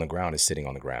to sit on the ground, is sitting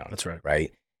on the ground. That's right.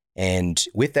 Right. And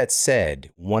with that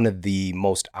said, one of the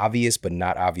most obvious but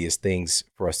not obvious things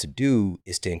for us to do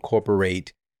is to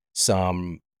incorporate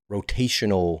some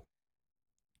rotational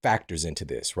factors into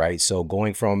this, right? So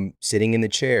going from sitting in the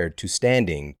chair to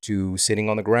standing to sitting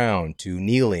on the ground to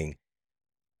kneeling,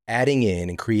 adding in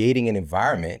and creating an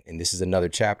environment. And this is another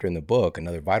chapter in the book,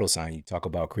 another vital sign. You talk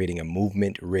about creating a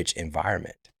movement-rich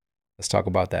environment. Let's talk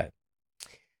about that.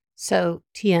 So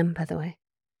TM, by the way,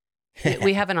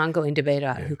 we have an ongoing debate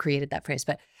about who created that phrase,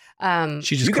 but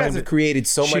you guys have created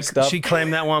so much stuff. She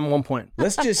claimed that one at one point.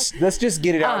 Let's just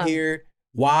get it out here.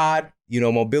 WOD,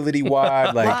 mobility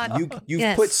WOD, like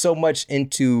you've put so much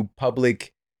into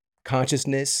public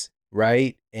consciousness,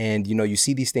 right? And you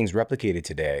see these things replicated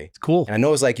today. It's cool. And I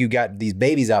know it's like you got these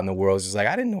babies out in the world. It's just like,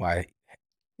 I didn't know I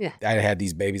had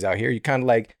these babies out here. You're kind of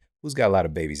like, who's got a lot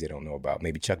of babies they don't know about?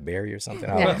 Maybe Chuck Berry or something.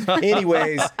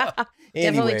 Anyways,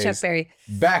 definitely Chuck Berry.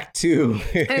 Back to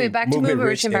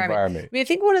movement-rich environment. I mean, I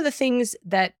think one of the things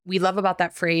that we love about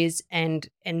that phrase and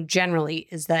generally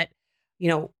is that,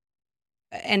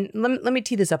 and let me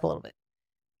tee this up a little bit.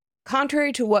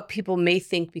 Contrary to what people may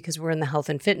think, because we're in the health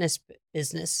and fitness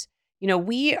business,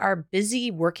 we are busy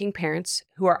working parents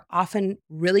who are often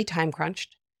really time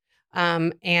crunched.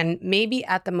 And maybe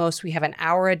at the most we have an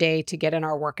hour a day to get in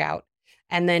our workout.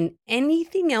 And then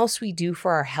anything else we do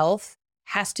for our health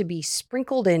has to be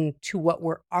sprinkled into what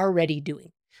we're already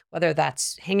doing, whether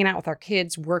that's hanging out with our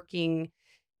kids, working,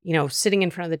 sitting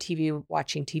in front of the TV,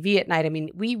 watching TV at night. I mean,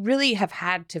 we really have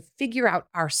had to figure out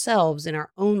ourselves in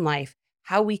our own life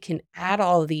how we can add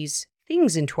all of these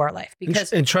things into our life.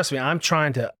 And trust me, I'm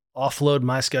trying to offload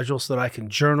my schedule so that I can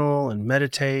journal and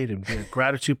meditate and do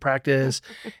gratitude practice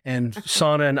and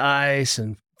sauna and ice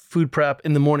and food prep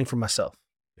in the morning for myself.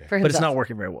 But it's not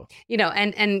working very well.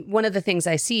 And one of the things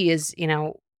I see is,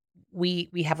 we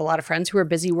have a lot of friends who are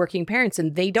busy working parents,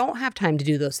 and they don't have time to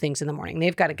do those things in the morning.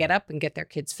 They've got to get up and get their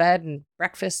kids fed and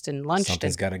breakfast and lunch.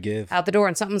 Something's got to give out the door,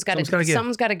 and something's got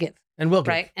to give. And we'll give.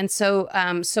 Right. And so,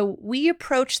 so we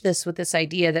approach this with this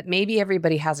idea that maybe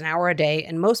everybody has an hour a day,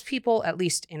 and most people, at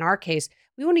least in our case,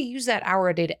 we want to use that hour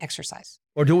a day to exercise.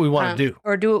 Or do what we want to do.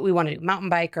 Or do what we want to do, mountain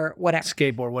bike or whatever.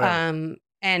 Skateboard, whatever.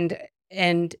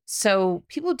 And so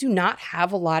people do not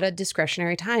have a lot of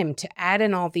discretionary time to add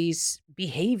in all these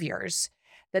behaviors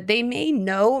that they may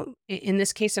know. In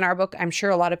this case, in our book, I'm sure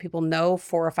a lot of people know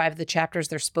 4 or 5 of the chapters.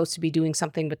 They're supposed to be doing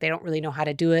something, but they don't really know how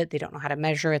to do it. They don't know how to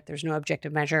measure it. There's no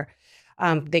objective measure.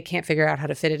 They can't figure out how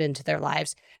to fit it into their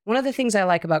lives. One of the things I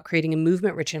like about creating a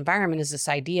movement-rich environment is this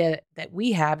idea that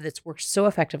we have that's worked so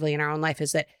effectively in our own life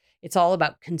is that it's all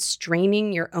about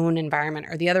constraining your own environment,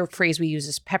 or the other phrase we use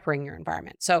is peppering your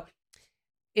environment. So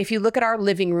if you look at our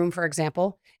living room, for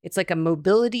example, it's like a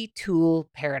mobility tool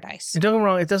paradise. And don't get me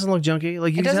wrong, it doesn't look junky.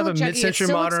 Like you can have a mid-century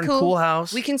modern cool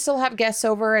house. We can still have guests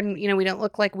over, and we don't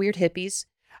look like weird hippies.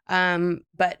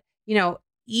 But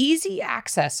easy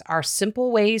access are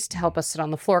simple ways to help us sit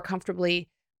on the floor comfortably.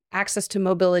 Access to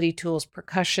mobility tools,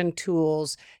 percussion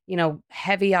tools,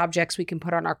 heavy objects we can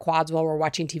put on our quads while we're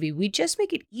watching TV. We just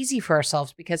make it easy for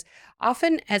ourselves because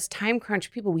often as time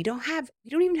crunch people, we don't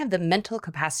even have the mental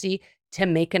capacity to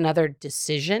make another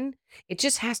decision. It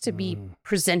just has to be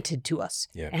presented to us.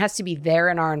 Yeah. It has to be there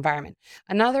in our environment.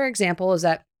 Another example is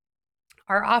that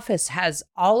our office has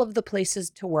all of the places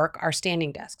to work are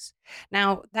standing desks.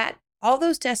 Now all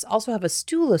those desks also have a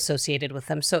stool associated with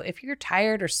them. So if you're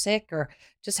tired or sick or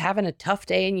just having a tough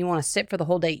day and you want to sit for the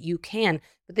whole day, you can.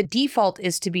 But the default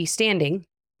is to be standing,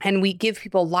 and we give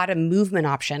people a lot of movement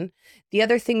option. The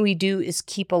other thing we do is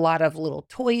keep a lot of little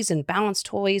toys and balance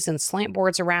toys and slant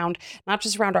boards around, not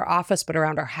just around our office, but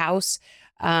around our house.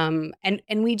 And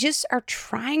we just are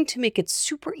trying to make it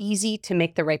super easy to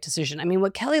make the right decision. I mean,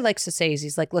 what Kelly likes to say is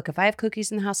he's like, look, if I have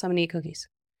cookies in the house, I'm going to eat cookies.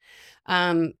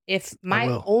 If my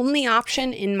only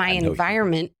option in my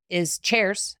environment is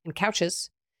chairs and couches,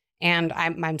 and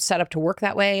I'm set up to work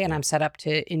that way, and I'm set up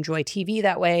to enjoy TV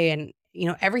that way, and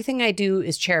everything I do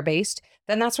is chair based,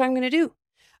 then that's what I'm going to do.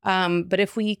 But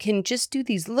if we can just do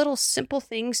these little simple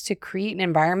things to create an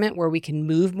environment where we can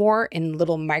move more in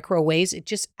little micro ways, it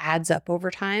just adds up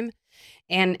over time,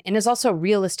 and is also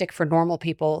realistic for normal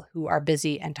people who are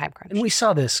busy and time crunched. And we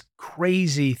saw this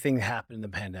crazy thing happen in the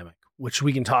pandemic, which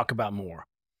we can talk about more,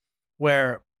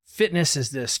 where fitness is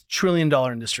this $1 trillion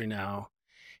industry now,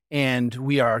 and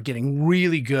we are getting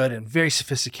really good and very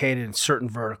sophisticated in certain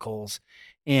verticals.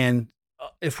 And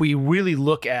if we really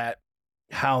look at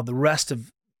how the rest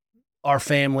of our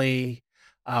family,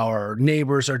 our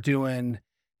neighbors are doing,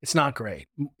 it's not great.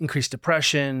 Increased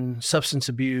depression, substance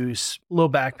abuse, low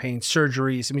back pain,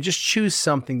 surgeries. I mean, just choose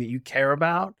something that you care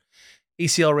about.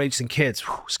 ACL rates in kids,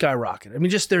 skyrocket. I mean,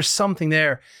 just there's something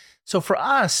there. So for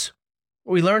us,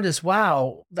 what we learned is,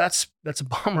 wow, that's a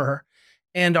bummer.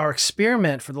 And our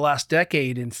experiment for the last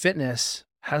decade in fitness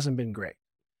hasn't been great,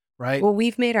 right? Well,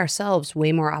 we've made ourselves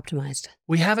way more optimized.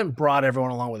 We haven't brought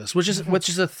everyone along with us, which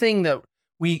is a thing that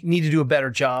we need to do a better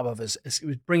job of is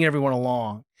bring everyone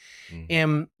along.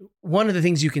 And one of the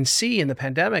things you can see in the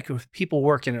pandemic with people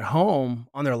working at home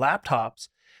on their laptops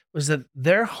was that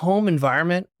their home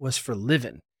environment was for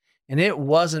living. And it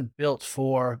wasn't built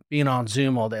for being on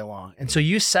Zoom all day long. And so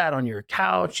you sat on your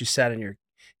couch, you sat in your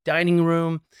dining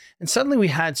room, and suddenly we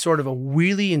had sort of a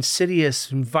really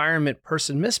insidious environment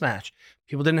person mismatch.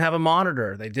 People didn't have a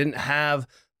monitor. They didn't have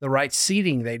the right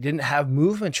seating. They didn't have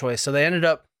movement choice. So they ended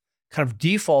up kind of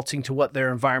defaulting to what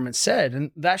their environment said.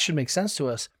 And that should make sense to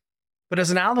us. But as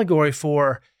an allegory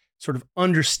for sort of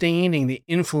understanding the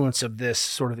influence of this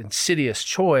sort of insidious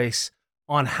choice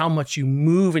on how much you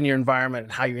move in your environment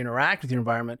and how you interact with your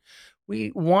environment,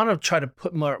 we want to try to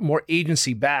put more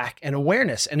agency back and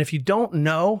awareness. And if you don't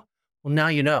know, well, now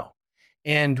you know.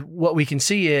 And what we can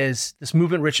see is this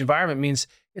movement-rich environment means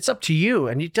it's up to you.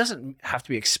 And it doesn't have to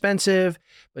be expensive,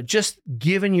 but just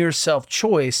giving yourself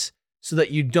choice so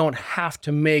that you don't have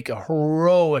to make a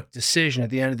heroic decision at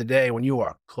the end of the day when you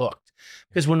are cooked.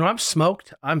 Because when I'm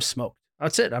smoked, I'm smoked.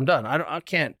 That's it. I'm done. I'm not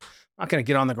going to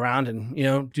get on the ground and,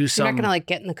 do some. You're not going to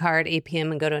get in the car at 8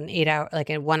 p.m. and go to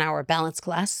an 1 hour balance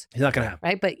class. It's not going to happen.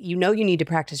 Right. But you need to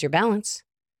practice your balance.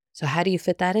 So how do you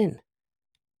fit that in?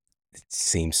 It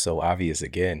seems so obvious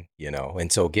again,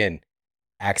 And so again,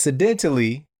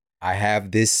 accidentally, I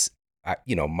have this,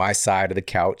 my side of the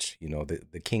couch,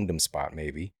 the kingdom spot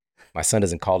maybe. My son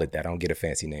doesn't call it that. I don't get a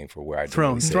fancy name for where I do.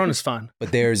 Throne is fun.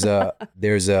 But there's a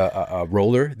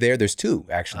roller there. There's two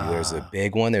actually. There's a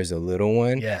big one. There's a little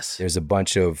one. Yes. There's a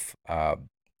bunch of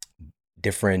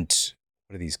different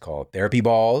what are these called? Therapy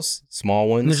balls, small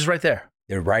ones. And this is right there.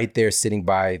 They're right there sitting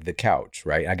by the couch,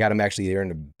 right? I got them actually there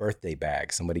in a birthday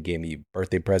bag. Somebody gave me a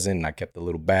birthday present and I kept the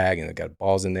little bag and I got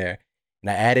balls in there. And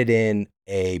I added in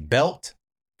a belt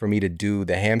for me to do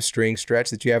the hamstring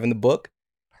stretch that you have in the book.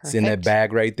 Perfect. It's in that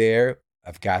bag right there.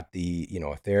 I've got the,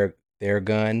 a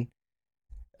Theragun.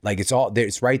 Like it's all there.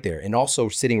 It's right there. And also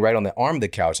sitting right on the arm of the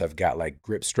couch, I've got like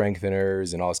grip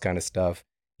strengtheners and all this kind of stuff,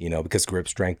 because grip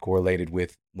strength correlated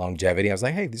with longevity. I was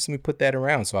like, hey, let me put that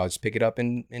around. So I'll just pick it up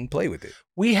and play with it.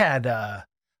 We had a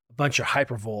bunch of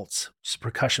Hypervolts, just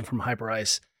percussion from Hyper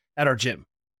Ice at our gym.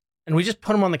 And we just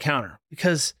put them on the counter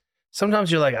because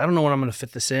sometimes you're like, I don't know when I'm going to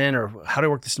fit this in or how do I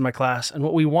work this in my class. And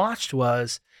what we watched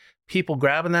was people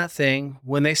grabbing that thing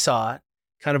when they saw it,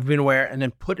 kind of being aware, and then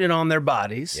putting it on their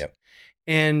bodies. Yep.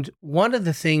 And one of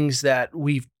the things that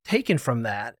we've taken from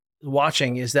that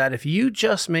watching is that if you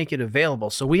just make it available,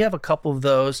 so we have a couple of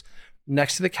those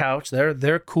next to the couch,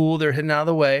 they're cool, they're hidden out of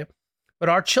the way, but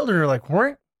our children are like,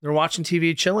 they're watching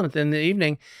TV, chilling at the end of the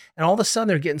evening, and all of a sudden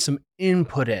they're getting some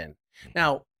input in.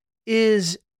 Now,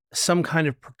 is some kind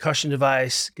of percussion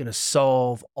device going to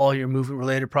solve all your movement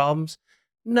related problems?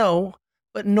 No,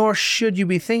 but nor should you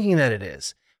be thinking that it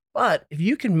is. But if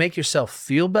you can make yourself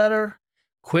feel better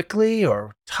quickly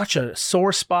or touch a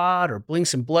sore spot or bring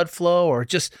some blood flow or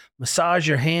just massage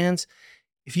your hands,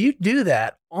 if you do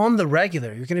that on the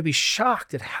regular, you're going to be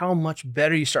shocked at how much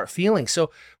better you start feeling. So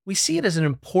we see it as an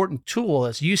important tool.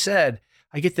 As you said,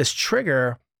 I get this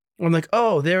trigger. I'm like,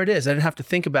 oh, there it is. I didn't have to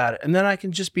think about it. And then I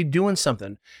can just be doing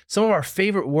something. Some of our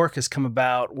favorite work has come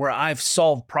about where I've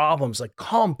solved problems like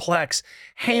complex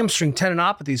hamstring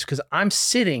tendinopathies because I'm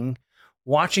sitting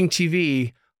watching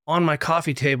TV on my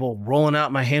coffee table, rolling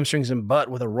out my hamstrings and butt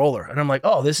with a roller. And I'm like,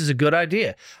 oh, this is a good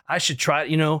idea. I should try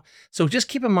it, So just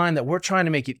keep in mind that we're trying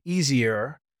to make it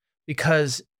easier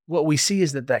because what we see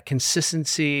is that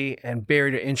consistency and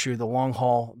barrier to entry, the long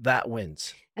haul, that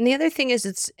wins. And the other thing is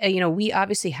it's, we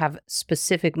obviously have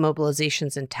specific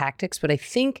mobilizations and tactics, but I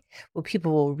think what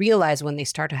people will realize when they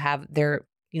start to have their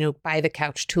by the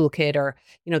couch toolkit or,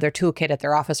 their toolkit at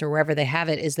their office or wherever they have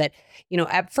it is that,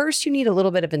 at first you need a little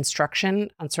bit of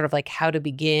instruction on sort of like how to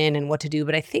begin and what to do.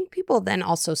 But I think people then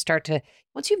also start to,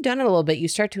 once you've done it a little bit, you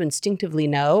start to instinctively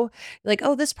know like,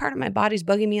 oh, this part of my body's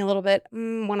bugging me a little bit.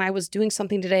 When I was doing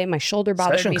something today, my shoulder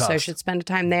bothered me, so I should spend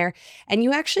time there. And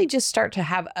you actually just start to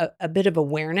have a bit of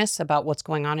awareness about what's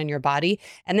going on in your body.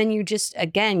 And then you just,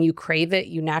 again, you crave it.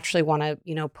 You naturally want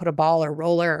to, put a ball or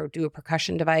roller or do a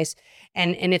percussion device.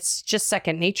 And it's just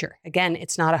second nature. Again,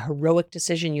 it's not a heroic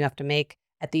decision you have to make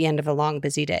at the end of a long,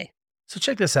 busy day. So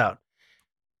check this out.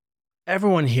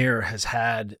 Everyone here has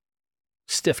had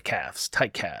stiff calves,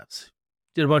 tight calves.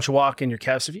 Did a bunch of walking, your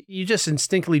calves. If you just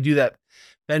instinctively do that,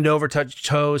 bend over, touch your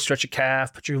toes, stretch your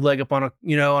calf, put your leg up on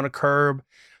a curb.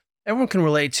 Everyone can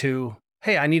relate to,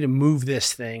 hey, I need to move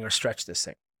this thing or stretch this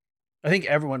thing. I think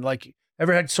everyone,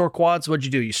 ever had sore quads? What'd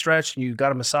you do? You stretched and you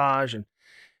got a massage. And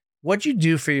what'd you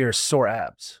do for your sore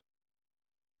abs?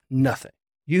 Nothing.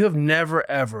 You have never,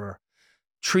 ever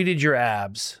treated your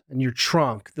abs and your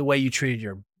trunk the way you treated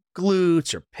your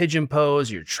glutes or pigeon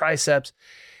pose, your triceps.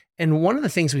 And one of the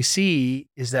things we see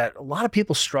is that a lot of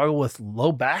people struggle with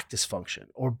low back dysfunction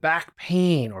or back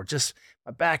pain or just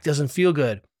my back doesn't feel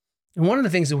good. And one of the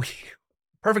things that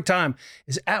perfect time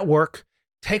is at work,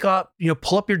 take off,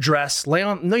 pull up your dress, lay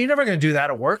on. No, you're never going to do that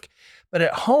at work. But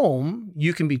at home,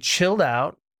 you can be chilled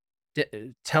out,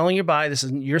 telling your body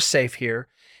you're safe here.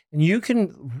 And you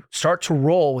can start to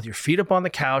roll with your feet up on the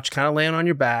couch, kind of laying on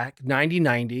your back,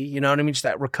 90-90, you know what I mean? Just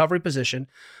that recovery position.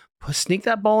 Sneak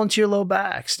that ball into your low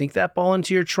back, sneak that ball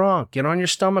into your trunk, get on your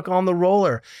stomach on the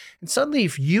roller. And suddenly,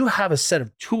 if you have a set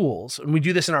of tools, and we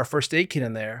do this in our first aid kit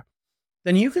in there,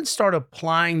 then you can start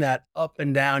applying that up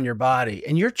and down your body.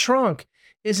 And your trunk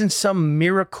isn't some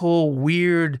miracle,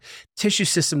 weird tissue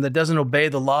system that doesn't obey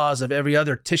the laws of every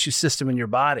other tissue system in your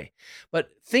body. But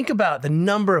think about the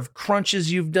number of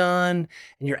crunches you've done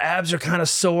and your abs are kind of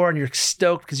sore and you're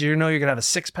stoked because you're going to have a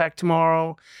six-pack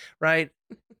tomorrow, right?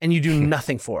 And you do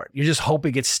nothing for it. You just hope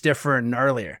it gets stiffer and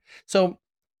gnarlier. So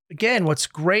again, what's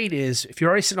great is if you're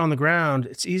already sitting on the ground,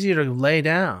 it's easier to lay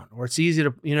down or it's easy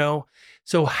to,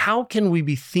 so how can we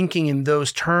be thinking in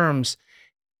those terms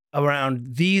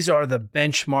around these are the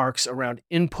benchmarks around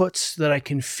inputs that I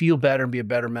can feel better and be a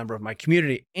better member of my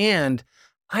community. And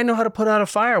I know how to put out a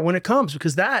fire when it comes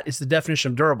because that is the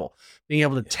definition of durable, being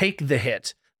able to take the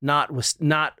hit, not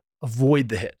avoid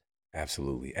the hit.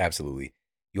 Absolutely. Absolutely.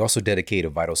 You also dedicate a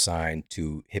vital sign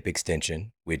to hip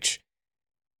extension, which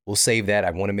we'll save that.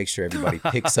 I want to make sure everybody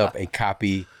picks up a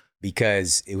copy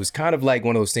because it was kind of like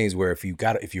one of those things where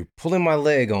if you're pulling my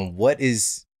leg on what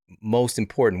is most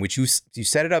important, which you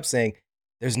set it up saying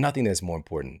there's nothing that's more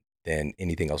important than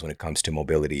anything else when it comes to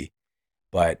mobility,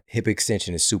 but hip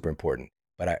extension is super important.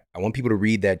 But I want people to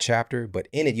read that chapter, but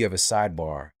in it, you have a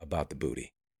sidebar about the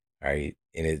booty, right?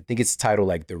 And I think it's titled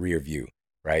like the rear view,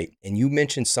 right? And you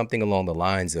mentioned something along the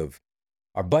lines of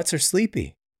our butts are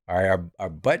sleepy, all right? Our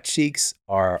butt cheeks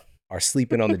are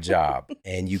sleeping on the job.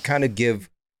 And you kind of give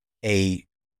a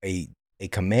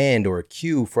command or a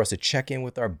cue for us to check in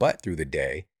with our butt through the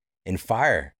day and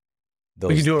fire those.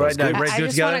 We can do it right now. glutes. Ready to do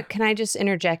it together? Can I just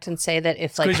interject and say that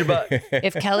if Squeeze your butt.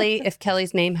 if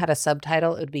Kelly's name had a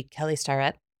subtitle, it would be Kelly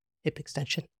Starrett, hip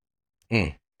extension.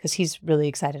 Because he's really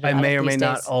excited about it. I may or may these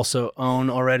not days. also own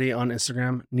already on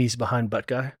Instagram, knees behind butt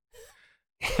guy.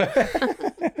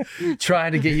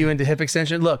 Trying to get you into hip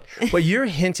extension. Look, what you're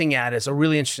hinting at is a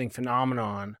really interesting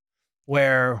phenomenon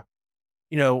where,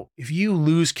 if you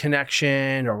lose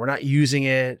connection or we're not using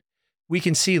it, we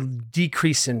can see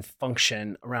decrease in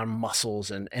function around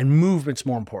muscles and movements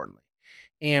more importantly.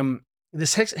 And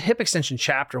this hip extension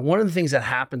chapter, one of the things that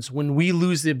happens when we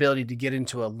lose the ability to get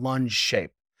into a lunge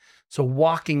shape. So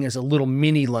walking is a little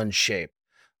mini lunge shape.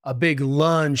 A big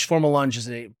lunge, formal lunge is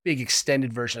a big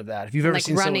extended version of that. If you've ever Like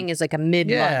seen running is like a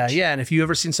mid lunge. Yeah. And if you've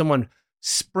ever seen someone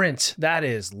sprint, that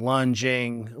is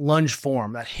lunging, lunge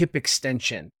form, that hip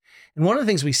extension. And one of the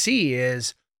things we see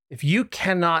is if you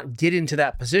cannot get into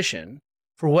that position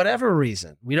for whatever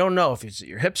reason, we don't know if it's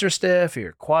your hips are stiff, or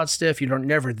your quads stiff, you're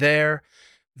never there.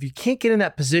 If you can't get in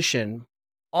that position,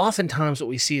 oftentimes what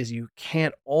we see is you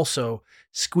can't also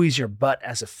squeeze your butt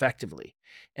as effectively.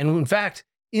 And in fact,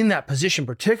 in that position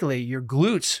particularly, your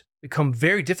glutes become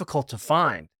very difficult to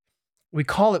find. We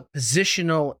call it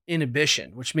positional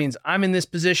inhibition, which means I'm in this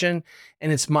position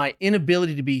and it's my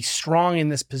inability to be strong in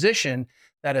this position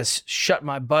that has shut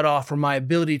my butt off from my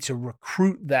ability to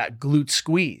recruit that glute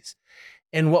squeeze.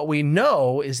 And what we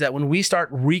know is that when we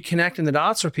start reconnecting the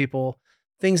dots for people,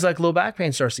 things like low back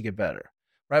pain starts to get better.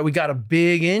 Right? We got a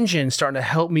big engine starting to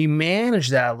help me manage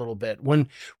that a little bit. When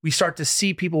we start to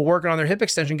see people working on their hip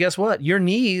extension, guess what? Your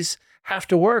knees have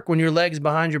to work when your leg's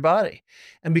behind your body.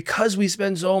 And because we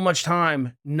spend so much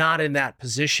time not in that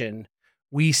position,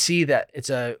 we see that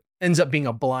ends up being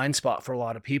a blind spot for a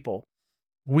lot of people.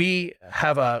 We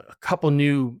have a couple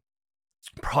new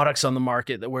products on the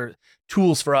market that were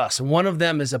tools for us. And one of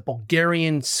them is a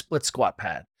Bulgarian split squat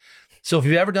pad. So if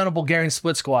you've ever done a Bulgarian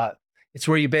split squat, it's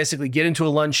where you basically get into a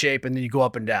lunge shape and then you go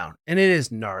up and down. And it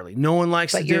is gnarly. No one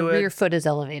likes to do it. But your rear foot is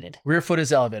elevated. Rear foot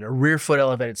is elevated, a rear foot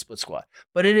elevated split squat.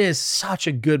 But it is such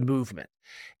a good movement.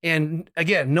 And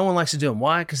again, no one likes to do them.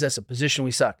 Why? Because that's a position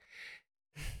we suck.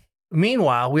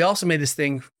 Meanwhile, we also made this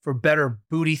thing for better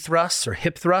booty thrusts or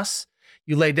hip thrusts.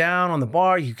 You lay down on the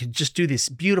bar, you could just do this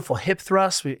beautiful hip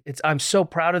thrust. I'm so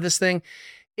proud of this thing.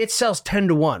 It sells 10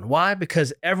 to 1. Why?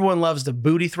 Because everyone loves the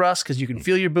booty thrust because you can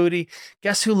feel your booty.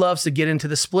 Guess who loves to get into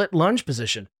the split lunge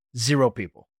position? 0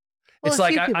 people. Well, it's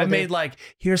like I made like,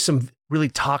 here's some really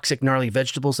toxic, gnarly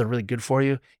vegetables that are really good for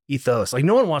you. Eat those. Like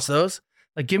no one wants those.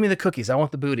 Like give me the cookies. I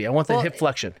want the booty. I want the hip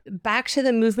flexion. Back to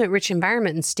the movement-rich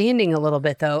environment and standing a little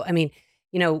bit though. I mean,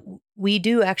 we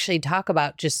do actually talk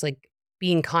about just like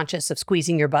being conscious of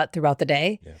squeezing your butt throughout the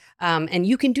day. Yeah. And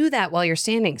you can do that while you're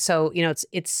standing. So,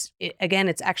 it's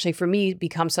actually for me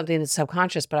become something that's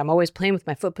subconscious, but I'm always playing with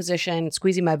my foot position,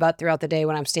 squeezing my butt throughout the day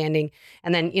when I'm standing.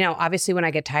 And then, obviously when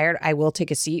I get tired, I will take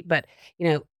a seat, but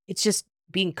it's just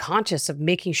being conscious of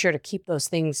making sure to keep those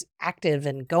things active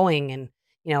and going and,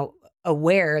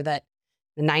 aware that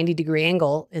the 90-degree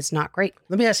angle is not great.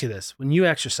 Let me ask you this. When you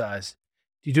exercise,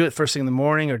 do you do it first thing in the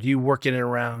morning or do you work in and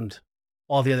around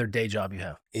all the other day job you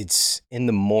have? It's in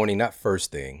the morning, not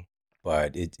first thing,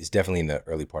 but it's definitely in the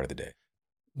early part of the day.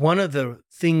 One of the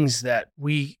things that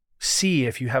we see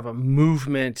if you have a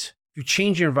movement, if you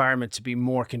change your environment to be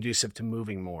more conducive to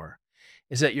moving more,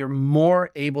 is that you're more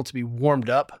able to be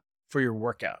warmed up for your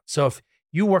workout. So if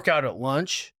you work out at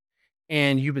lunch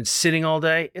and you've been sitting all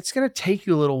day, it's going to take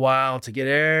you a little while to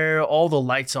get all the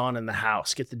lights on in the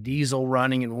house, get the diesel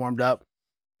running and warmed up.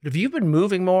 But if you've been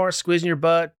moving more, squeezing your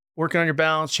butt, working on your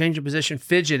balance, changing position,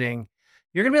 fidgeting,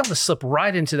 you're going to be able to slip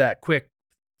right into that quick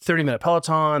 30-minute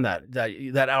Peloton,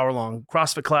 that hour-long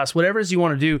CrossFit class, whatever it is you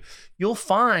want to do. You'll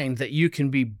find that you can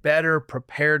be better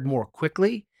prepared more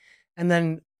quickly. And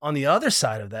then on the other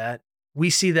side of that, we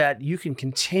see that you can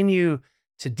continue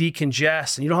to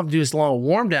decongest and you don't have to do as long a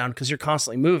warm down because you're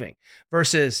constantly moving.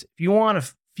 Versus if you want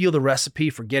to feel the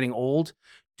recipe for getting old,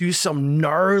 do some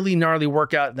gnarly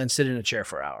workout and then sit in a chair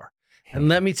for an hour. And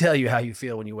let me tell you how you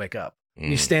feel when you wake up. When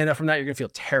you stand up from that, you're going to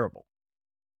feel terrible.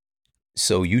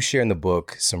 So you share in the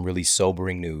book some really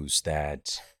sobering news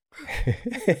that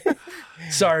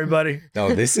Sorry, buddy.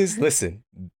 No, this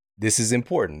is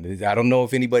important. I don't know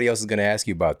if anybody else is going to ask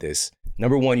you about this.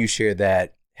 Number one, you shared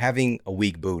that having a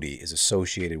weak booty is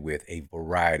associated with a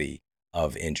variety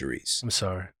of injuries. I'm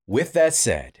sorry. With that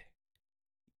said,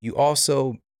 you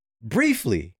also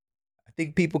briefly, I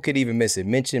think people could even miss it,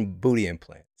 mention booty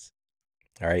implants.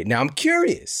 All right. Now, I'm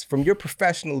curious, from your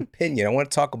professional opinion, I want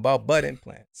to talk about butt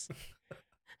implants.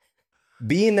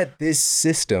 Being that this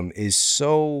system is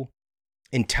so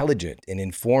intelligent in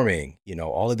informing,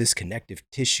 all of this connective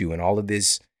tissue and all of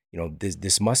this,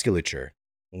 this musculature,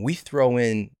 when we throw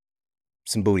in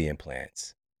some booty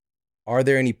implants, are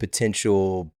there any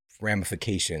potential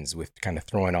ramifications with kind of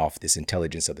throwing off this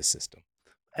intelligence of the system?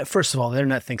 First of all, the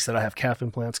internet thinks that I have calf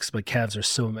implants because my calves are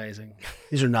so amazing.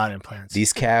 These are not implants.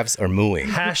 These calves are mooing.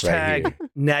 Hashtag right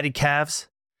natty calves.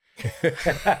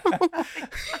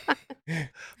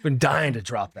 Been dying to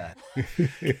drop that.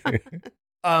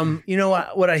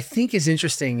 What I think is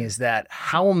interesting is that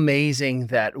how amazing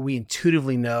that we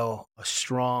intuitively know a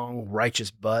strong,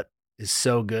 righteous butt is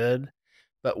so good,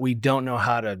 but we don't know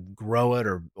how to grow it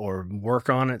or work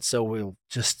on it, so we'll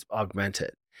just augment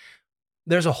it.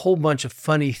 There's a whole bunch of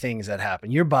funny things that happen.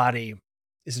 Your body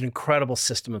is an incredible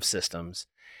system of systems.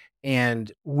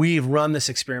 And we've run this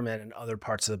experiment in other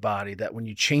parts of the body that when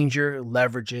you change your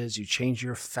leverages, you change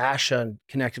your fascia and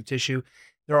connective tissue,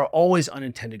 there are always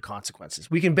unintended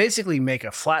consequences. We can basically make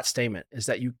a flat statement is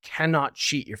that you cannot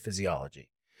cheat your physiology.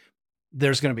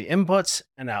 There's going to be inputs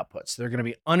and outputs. There are going to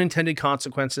be unintended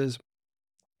consequences.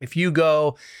 If you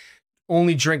go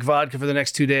only drink vodka for the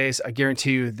next 2 days, I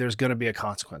guarantee you there's going to be a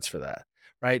consequence for that,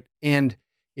 right? And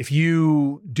if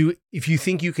you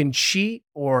think you can cheat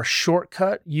or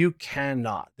shortcut, you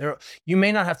cannot. You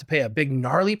may not have to pay a big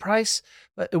gnarly price,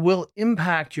 but it will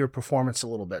impact your performance a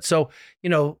little bit. So,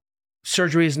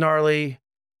 surgery is gnarly.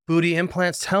 Booty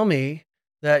implants tell me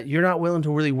that you're not willing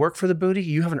to really work for the booty.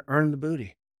 You haven't earned the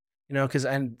booty, because,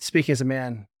 and speaking as a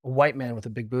man, a white man with a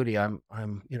big booty, I'm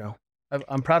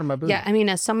proud of my booty. Yeah. I mean,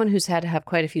 as someone who's had to have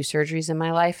quite a few surgeries in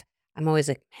my life, I'm always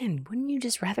like, man, wouldn't you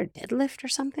just rather deadlift or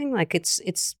something? Like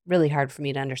it's really hard for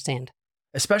me to understand.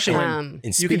 Especially when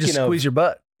you can just squeeze your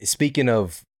butt. Speaking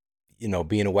of,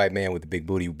 being a white man with a big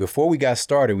booty, before we got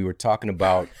started, we were talking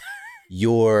about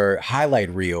your highlight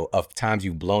reel of times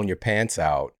you've blown your pants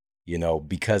out,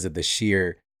 because of the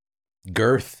sheer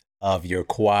girth of your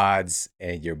quads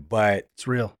and your butt. It's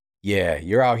real. Yeah,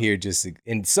 you're out here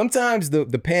and sometimes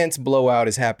the pants blowout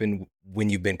has happened when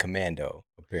you've been commando,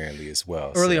 apparently, as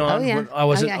well. Early on, he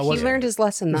learned his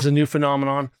lesson, though. It was a new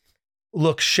phenomenon.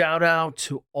 Look, shout out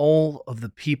to all of the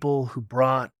people who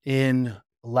brought in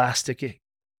elastic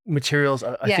materials.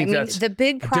 I think that's the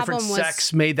big problem different was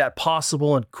sex made that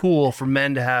possible and cool for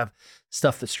men to have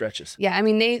stuff that stretches. Yeah, I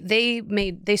mean,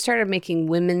 they started making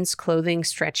women's clothing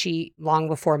stretchy long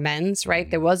before men's, right?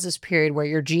 There was this period where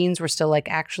your jeans were still like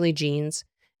actually jeans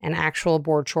and actual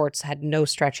board shorts had no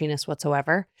stretchiness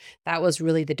whatsoever. That was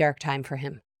really the dark time for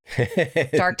him.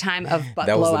 Dark time of butt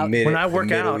blowout. When I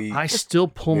work out, I still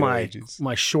pull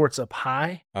my shorts up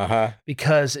high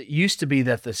because it used to be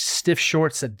that the stiff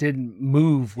shorts that didn't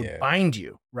move would bind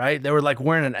you, right? They were like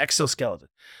wearing an exoskeleton.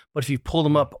 But if you pull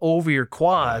them up over your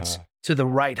quads to the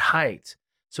right height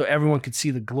so everyone could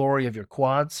see the glory of your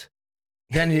quads,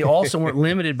 then they also weren't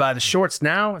limited by the shorts.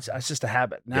 Now it's just a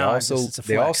habit. Now it's a flex.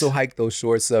 They also hike those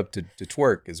shorts up to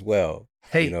twerk as well.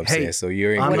 Hey, you know what I'm saying? So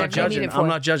I'm not judging. I'm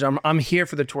not judging. I'm here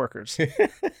for the twerkers.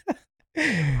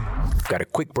 Got a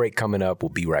quick break coming up. We'll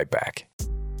be right back.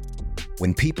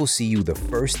 When people see you, the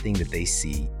first thing that they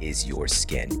see is your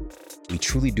skin. We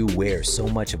truly do wear so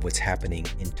much of what's happening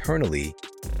internally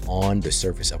on the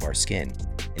surface of our skin.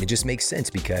 And it just makes sense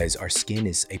because our skin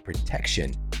is a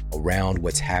protection around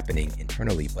what's happening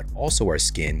internally, but also our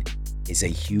skin is a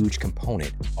huge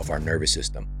component of our nervous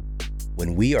system.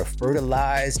 When we are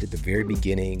fertilized at the very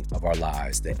beginning of our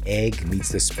lives, the egg meets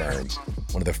the sperm,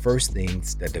 one of the first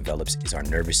things that develops is our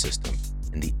nervous system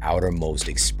and the outermost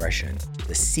expression,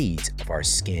 the seeds of our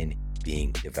skin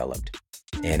being developed.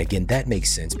 And again, that makes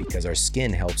sense because our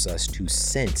skin helps us to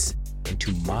sense and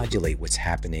to modulate what's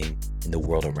happening in the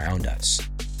world around us,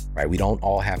 right? We don't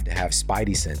all have to have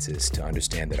spidey senses to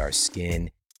understand that our skin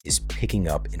is picking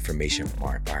up information from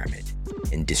our environment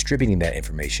and distributing that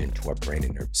information to our brain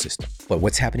and nervous system. But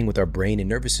what's happening with our brain and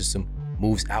nervous system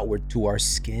moves outward to our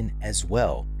skin as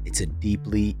well. It's a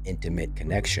deeply intimate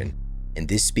connection. And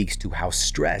this speaks to how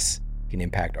stress can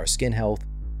impact our skin health,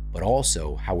 but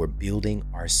also how we're building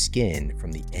our skin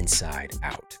from the inside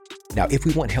out. Now, if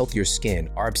we want healthier skin,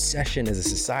 our obsession as a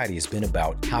society has been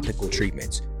about topical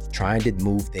treatments, trying to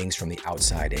move things from the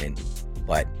outside in.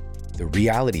 But The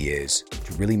reality is,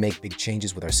 to really make big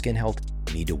changes with our skin health,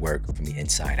 we need to work from the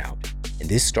inside out. And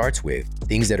this starts with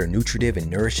things that are nutritive and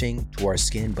nourishing to our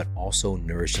skin, but also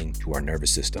nourishing to our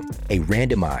nervous system. A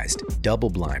randomized,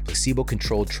 double-blind,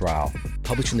 placebo-controlled trial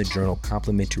published in the journal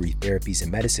Complementary Therapies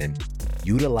in Medicine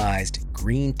utilized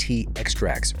green tea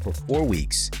extracts for 4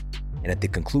 weeks. And at the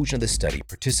conclusion of the study,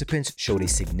 participants showed a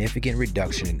significant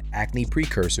reduction in acne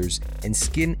precursors and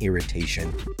skin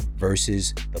irritation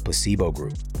versus the placebo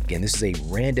group. Again, this is a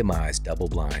randomized,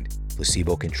 double-blind,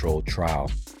 placebo-controlled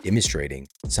trial demonstrating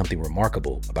something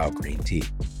remarkable about green tea.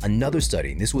 Another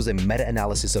study, and this was a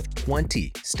meta-analysis of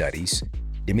 20 studies,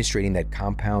 demonstrating that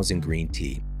compounds in green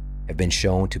tea have been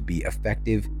shown to be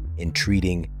effective in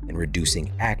treating and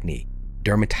reducing acne,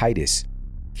 dermatitis,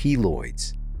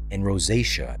 keloids, and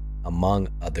rosacea, among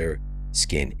other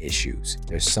skin issues.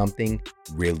 There's something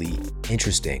really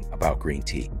interesting about green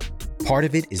tea. Part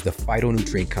of it is the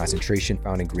phytonutrient concentration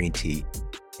found in green tea,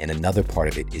 and another part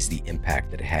of it is the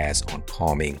impact that it has on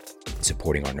calming and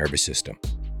supporting our nervous system.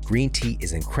 Green tea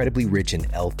is incredibly rich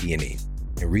in L-theanine,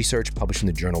 and research published in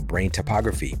the journal Brain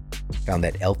Topography found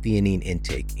that L-theanine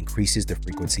intake increases the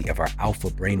frequency of our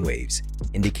alpha brainwaves,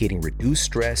 indicating reduced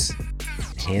stress,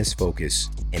 enhanced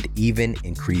focus, and even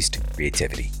increased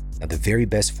creativity. Now, the very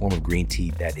best form of green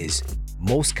tea that is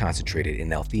most concentrated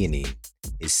in L-theanine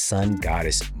is Sun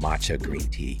Goddess Matcha Green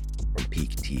Tea from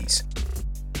Peak Teas.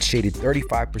 It's shaded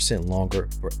 35% longer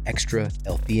for extra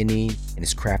L-theanine and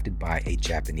is crafted by a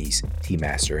Japanese tea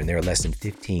master, and there are less than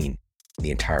 15 in the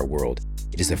entire world.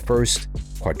 It is the first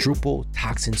quadruple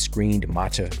toxin-screened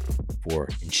matcha for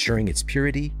ensuring its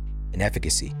purity and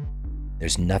efficacy.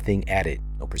 There's nothing added,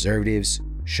 no preservatives,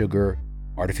 sugar,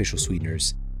 artificial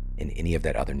sweeteners, and any of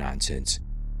that other nonsense.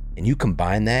 And you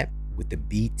combine that with the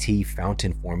BT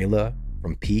Fountain formula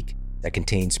from Peak that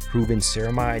contains proven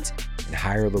ceramides and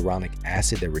hyaluronic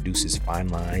acid that reduces fine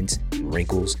lines and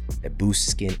wrinkles, that boosts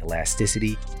skin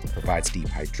elasticity, provides deep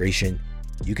hydration.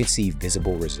 You can see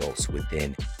visible results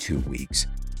within 2 weeks.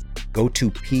 Go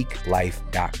to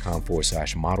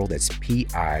peaklife.com/model. That's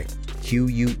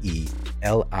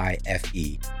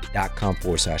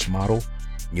PIQUELIFE.com/model.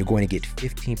 And you're going to get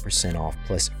 15% off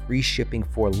plus free shipping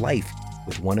for life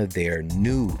with one of their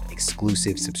new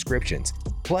exclusive subscriptions.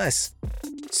 Plus,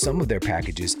 some of their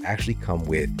packages actually come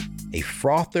with a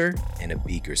frother and a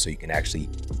beaker, so you can actually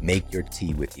make your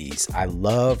tea with ease. I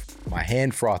love my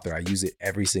hand frother. I use it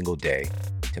every single day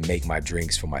to make my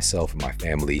drinks for myself and my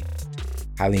family.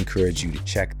 Highly encourage you to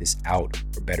check this out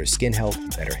for better skin health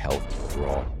and better health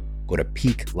overall. Go to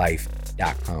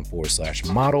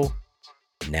peaklife.com/model.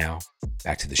 Now,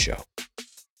 back to the show.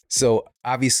 So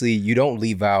obviously you don't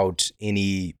leave out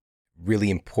any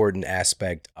really important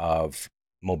aspect of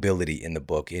mobility in the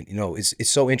book. And,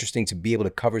 it's so interesting to be able to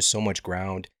cover so much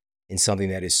ground in something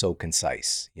that is so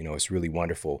concise. It's really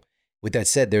wonderful. With that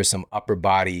said, there's some upper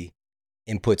body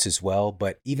inputs as well.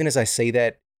 But even as I say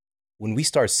that, when we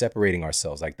start separating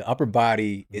ourselves, like the upper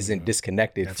body isn't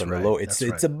disconnected from the lower, it's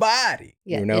a body,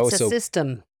 It's a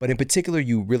system. But in particular,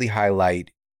 you really highlight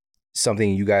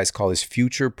something you guys call is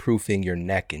future-proofing your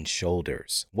neck and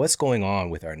shoulders. What's going on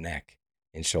with our neck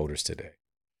and shoulders today?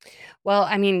 Well,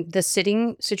 I mean, the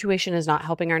sitting situation is not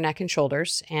helping our neck and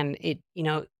shoulders. And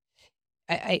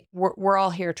we're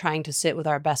all here trying to sit with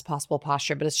our best possible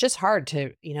posture, but it's just hard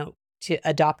to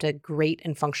adopt a great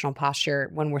and functional posture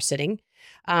when we're sitting.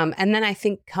 And then I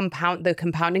think the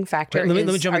compounding factor let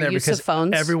me is jump in our there use because of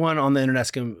phones. Everyone on the internet,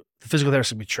 the physical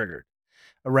therapist can be triggered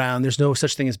around. There's no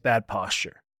such thing as bad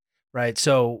posture, right?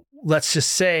 So let's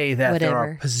just say that there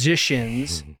are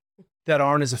positions that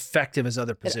aren't as effective as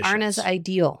other positions. That aren't as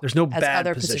ideal. There's no as bad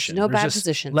other position. No There's bad just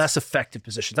positions. less effective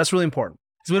positions. That's really important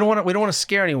because we don't want to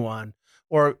scare anyone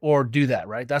or do that,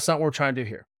 right? That's not what we're trying to do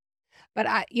here. But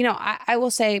I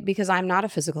will say, because I'm not a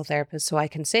physical therapist, so I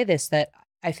can say this, that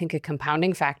I think a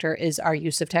compounding factor is our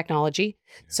use of technology.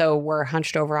 So we're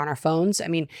hunched over on our phones. I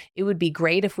mean, it would be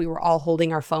great if we were all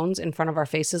holding our phones in front of our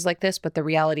faces like this, but the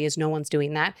reality is no one's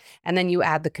doing that. And then you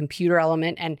add the computer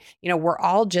element and, we're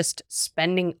all just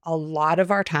spending a lot of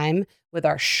our time with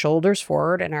our shoulders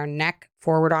forward and our neck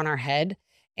forward on our head.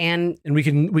 And we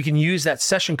can use that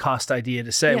session cost idea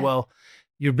to say, well,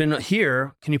 you've been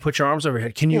here. Can you put your arms over your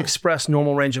head? Can you express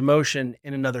normal range of motion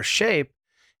in another shape?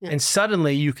 Yeah. And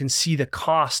suddenly you can see the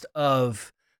cost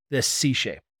of this C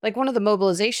shape. Like one of the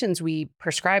mobilizations we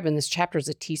prescribe in this chapter is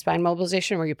a T-spine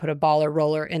mobilization, where you put a ball or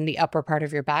roller in the upper part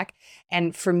of your back.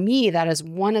 And for me, that is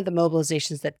one of the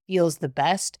mobilizations that feels the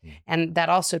best. And that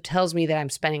also tells me that I'm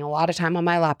spending a lot of time on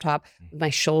my laptop with my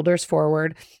shoulders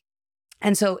forward.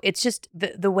 And so it's just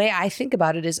the way I think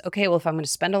about it is, okay, well, if I'm going to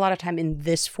spend a lot of time in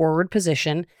this forward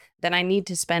position, then I need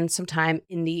to spend some time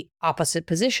in the opposite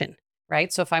position,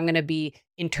 right? So if I'm going to be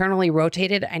internally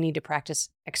rotated, I need to practice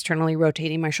externally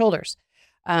rotating my shoulders.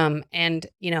 And,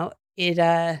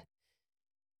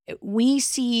 we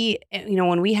see,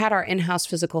 when we had our in-house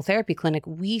physical therapy clinic,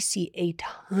 we saw a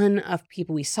ton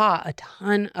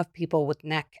of people with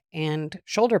neck and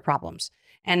shoulder problems.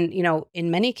 And, in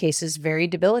many cases, very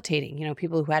debilitating,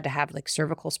 people who had to have like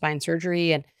cervical spine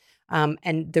surgery and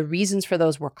the reasons for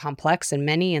those were complex and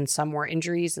many, and some were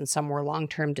injuries and some were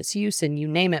long-term disuse and you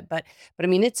name it. But I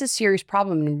mean, it's a serious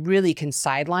problem and really can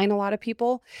sideline a lot of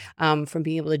people from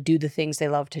being able to do the things they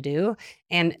love to do.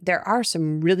 And there are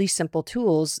some really simple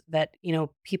tools that,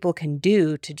 people can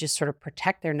do to just sort of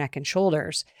protect their neck and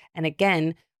shoulders. And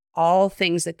again, all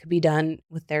things that could be done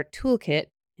with their toolkit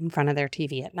in front of their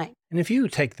TV at night. And if you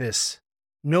take this,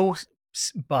 no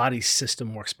body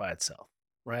system works by itself,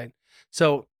 right?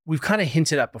 So we've kind of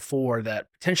hinted at before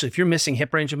that potentially if you're missing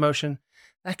hip range of motion,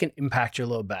 that can impact your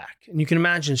low back. And you can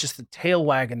imagine it's just the tail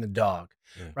wagging the dog,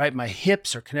 right? My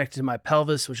hips are connected to my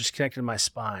pelvis, which is connected to my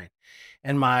spine.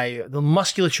 And the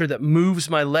musculature that moves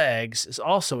my legs is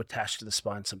also attached to the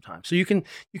spine sometimes. So you can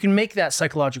make that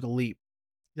psychological leap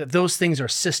that those things are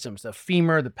systems, the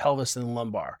femur, the pelvis, and the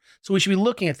lumbar. So we should be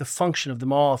looking at the function of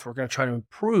them all if we're going to try to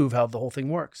improve how the whole thing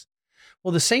works.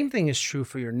 Well, the same thing is true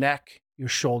for your neck, your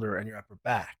shoulder, and your upper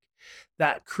back.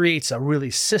 That creates a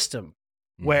really system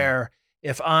where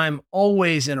if I'm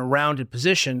always in a rounded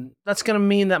position, that's going to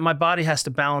mean that my body has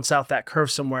to balance out that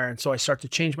curve somewhere. And so I start to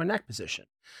change my neck position.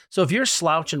 So if you're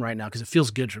slouching right now, because it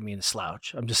feels good for me to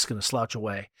slouch, I'm just going to slouch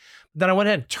away. Then I went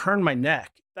ahead and turned my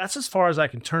neck. That's as far as I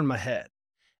can turn my head.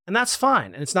 And that's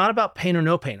fine. And it's not about pain or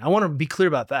no pain. I want to be clear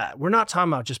about that. We're not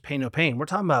talking about just pain, no pain. We're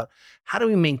talking about how do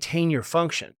we maintain your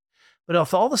function? But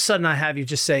if all of a sudden I have you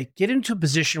just say, get into a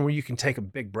position where you can take a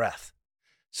big breath.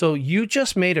 So you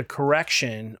just made a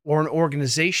correction or an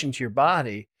organization to your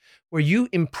body where you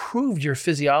improved your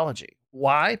physiology.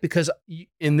 Why? Because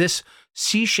in this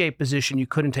C-shaped position, you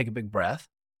couldn't take a big breath.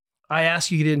 I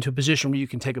asked you to get into a position where you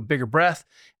can take a bigger breath,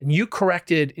 and you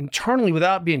corrected internally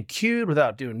without being cued,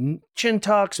 without doing chin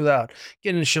tucks, without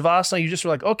getting into Shavasana. You just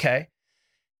were like, okay.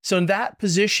 So in that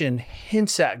position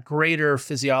hints at greater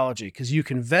physiology because you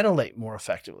can ventilate more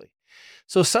effectively.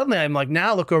 So suddenly I'm like,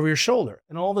 now look over your shoulder.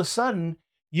 And all of a sudden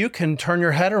you can turn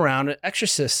your head around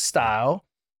exorcist style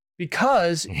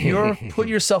because you're put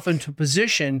yourself into a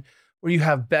position where you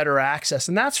have better access.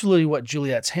 And that's really what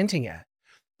Juliet's hinting at.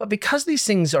 But because these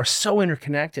things are so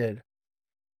interconnected,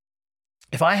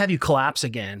 if I have you collapse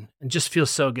again and just feel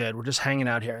so good, we're just hanging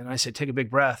out here, and I say, take a big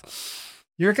breath,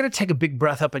 you're going to take a big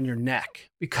breath up in your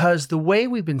neck because the way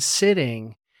we've been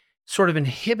sitting sort of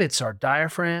inhibits our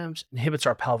diaphragms, inhibits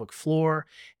our pelvic floor,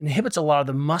 inhibits a lot of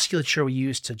the musculature we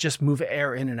use to just move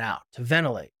air in and out, to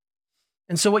ventilate.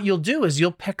 And so what you'll do is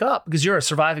you'll pick up, because you're a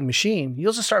surviving machine,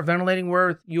 you'll just start ventilating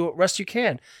where you rest you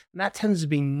can. And that tends to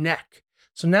be neck.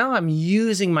 So now I'm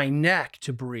using my neck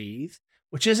to breathe,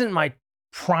 which isn't my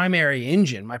primary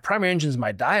engine. My primary engine is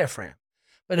my diaphragm.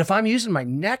 But if I'm using my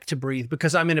neck to breathe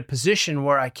because I'm in a position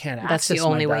where I can't access my diaphragm, that's the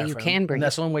only way you can breathe.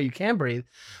 That's the only way you can breathe.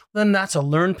 Then that's a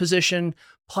learned position.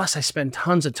 Plus, I spend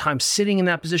tons of time sitting in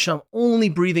that position. I'm only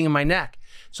breathing in my neck.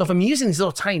 So if I'm using these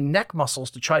little tiny neck muscles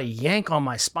to try to yank on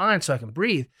my spine so I can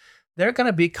breathe, they're going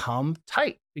to become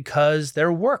tight because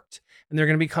they're worked, and they're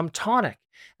going to become tonic.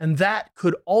 And that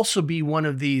could also be one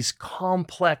of these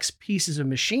complex pieces of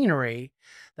machinery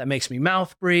that makes me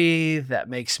mouth breathe, that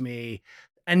makes me,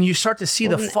 and you start to see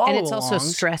the follow along. And it's also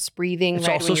stress breathing, it's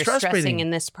right? also when you're stress stressing breathing. In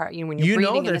this part, when you're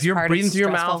breathing that if you're breathing through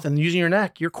your mouth and using your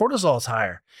neck, your cortisol is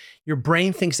higher. Your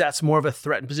brain thinks that's more of a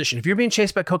threatened position. If you're being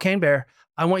chased by a cocaine bear,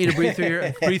 I want you to breathe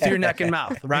through your neck and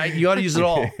mouth, right? You ought to use it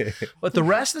all. But the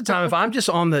rest of the time, if I'm just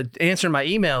on the answering my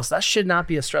emails, that should not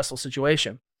be a stressful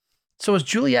situation. So as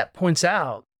Juliet points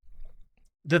out,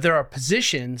 that there are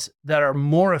positions that are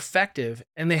more effective,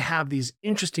 and they have these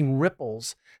interesting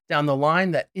ripples down the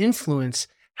line that influence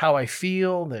how I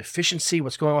feel, the efficiency,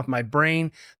 what's going on with my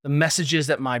brain, the messages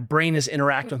that my brain is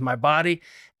interacting with my body.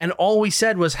 And all we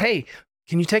said was, hey,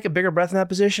 can you take a bigger breath in that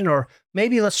position? Or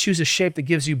maybe let's choose a shape that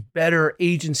gives you better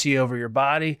agency over your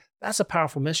body. That's a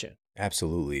powerful mission.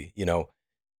 Absolutely.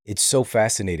 It's so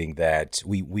fascinating that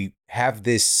we have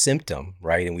this symptom,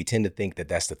 right? And we tend to think that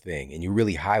that's the thing. And you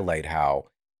really highlight how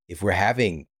if we're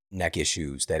having neck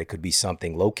issues, that it could be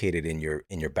something located in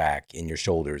your back, in your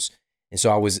shoulders. And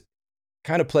so I was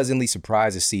kind of pleasantly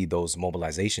surprised to see those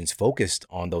mobilizations focused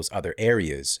on those other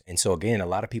areas. And so again, a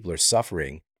lot of people are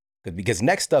suffering Because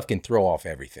neck stuff can throw off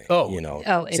everything. Oh.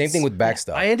 Same thing with back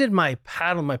stuff. I ended my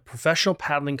professional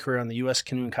paddling career on the U.S.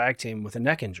 canoe and kayak team with a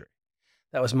neck injury.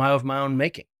 That was of my own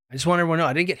making. I just want everyone to know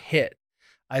I didn't get hit.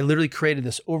 I literally created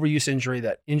this overuse injury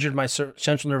that injured my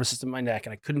central nervous system, my neck,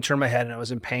 and I couldn't turn my head and I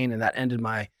was in pain, and that ended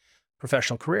my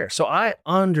professional career. So I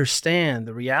understand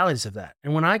the realities of that.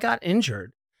 And when I got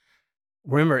injured,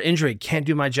 remember, injury, can't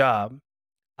do my job.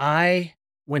 I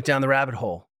went down the rabbit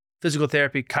hole. Physical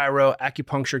therapy, chiro,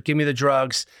 acupuncture, give me the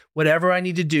drugs, whatever I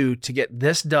need to do to get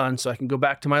this done so I can go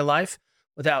back to my life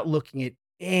without looking at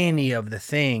any of the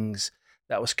things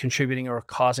that was contributing or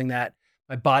causing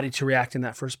my body to react in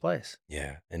that first place.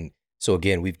 Yeah. And so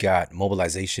again, we've got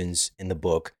mobilizations in the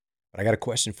book, but I got a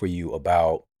question for you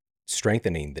about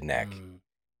strengthening the neck.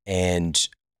 And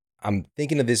I'm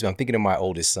thinking of this, I'm thinking of my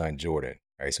oldest son, Jordan,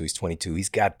 right? So he's 22. He's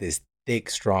got this thick,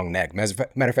 strong neck. Matter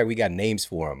of fact, we got names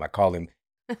for him. I call him,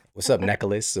 what's up,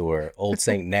 Nicholas, or Old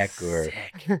Saint Neck, or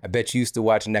I bet you used to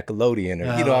watch Nickelodeon,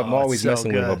 or, I'm always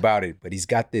messing with him about it. But he's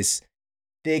got this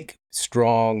thick,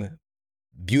 strong,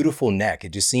 beautiful neck. It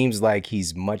just seems like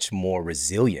he's much more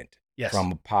resilient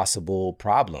from a possible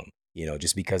problem,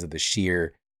 just because of the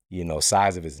sheer,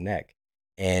 size of his neck.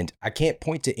 And I can't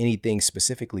point to anything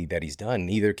specifically that he's done,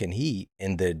 neither can he,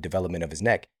 in the development of his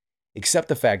neck, except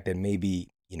the fact that maybe,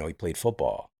 he played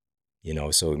football,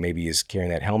 so maybe he's carrying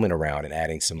that helmet around and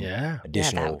adding some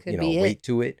additional, weight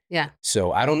to it. Yeah.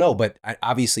 So I don't know, but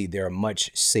obviously there are much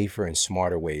safer and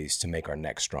smarter ways to make our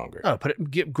neck stronger. Oh,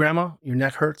 grandma, your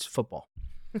neck hurts, football.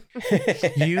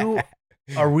 You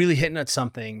are really hitting at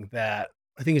something that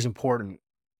I think is important.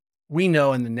 We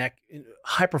know in the neck,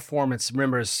 high performance,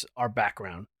 remember, is our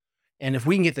background. And if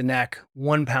we can get the neck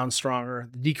 1 pound stronger,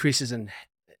 the decreases in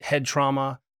head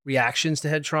trauma, reactions to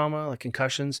head trauma, like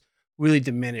concussions, really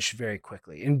diminish very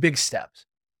quickly in big steps.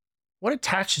 What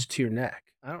attaches to your neck?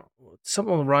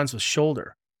 Something runs with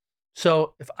shoulder.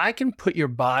 So if I can put your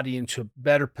body into a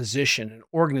better position and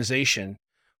organization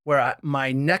where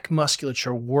my neck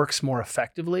musculature works more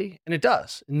effectively, and it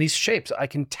does in these shapes, I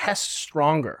can test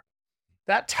stronger.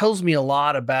 That tells me a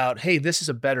lot about, hey, this is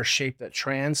a better shape that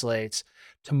translates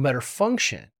to better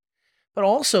function. But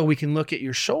also we can look at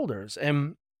your shoulders,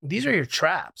 and these are your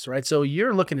traps, right? So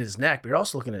you're looking at his neck, but you're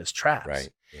also looking at his traps. Right.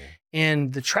 Yeah.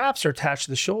 And the traps are attached to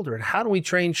the shoulder. And how do we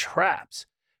train traps?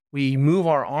 We move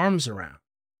our arms around.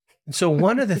 And so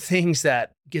one of the things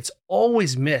that gets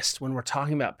always missed when we're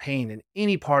talking about pain in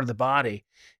any part of the body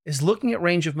is looking at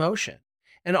range of motion.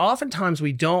 And oftentimes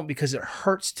we don't, because it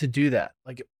hurts to do that.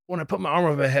 Like when I put my arm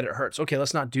over my head, it hurts. Okay,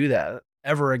 let's not do that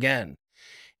ever again.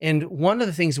 And one of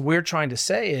the things we're trying to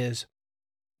say is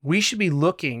we should be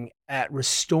looking at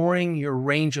restoring your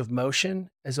range of motion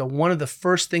as one of the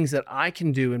first things that I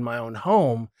can do in my own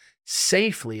home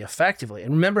safely, effectively.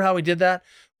 And remember how we did that?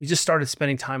 We just started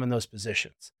spending time in those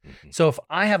positions. So if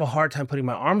I have a hard time putting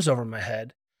my arms over my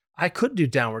head, I could do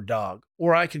downward dog,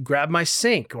 or I could grab my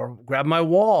sink or grab my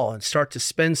wall and start to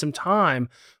spend some time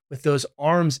with those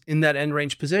arms in that end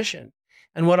range position.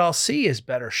 And what I'll see is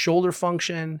better shoulder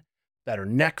function, better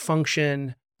neck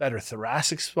function, better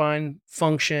thoracic spine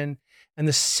function, and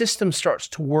the system starts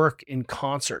to work in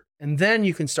concert. And then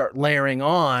you can start layering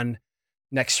on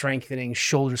neck strengthening,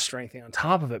 shoulder strengthening on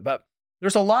top of it. But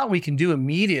there's a lot we can do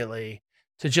immediately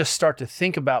to just start to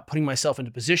think about putting myself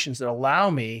into positions that allow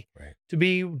me to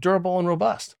be durable and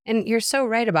robust. And you're so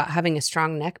right about having a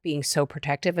strong neck being so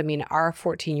protective. I mean, our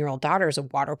 14-year-old daughter is a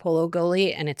water polo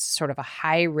goalie, and it's sort of a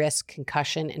high risk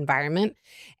concussion environment.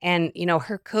 And,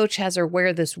 her coach has her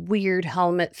wear this weird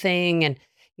helmet thing. And,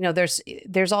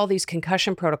 there's all these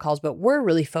concussion protocols, but we're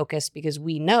really focused because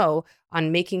we know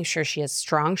on making sure she has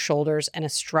strong shoulders and a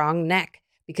strong neck,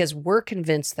 because we're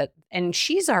convinced that, and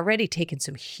she's already taken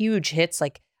some huge hits,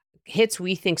 like hits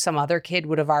we think some other kid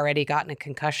would have already gotten a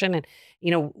concussion. And,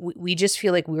 we just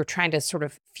feel like we were trying to sort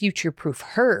of future-proof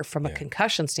her from a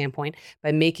concussion standpoint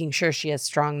by making sure she has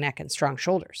strong neck and strong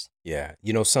shoulders. Yeah.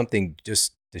 Something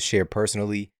just to share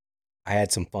personally, I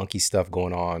had some funky stuff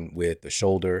going on with the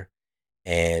shoulder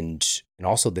and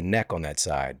also the neck on that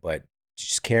side, but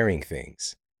just carrying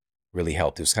things really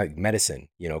helped. It was kind of medicine,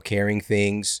 carrying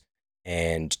things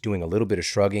and doing a little bit of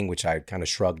shrugging, which I kind of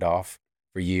shrugged off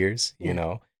for years,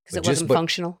 because it wasn't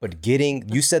functional. But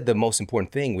you said the most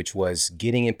important thing, which was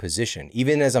getting in position.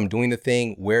 Even as I'm doing the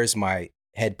thing, where's my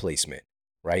head placement,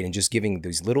 right? And just giving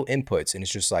these little inputs. And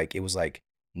it's just like, it was like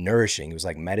nourishing. It was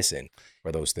like medicine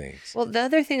for those things. Well, the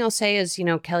other thing I'll say is,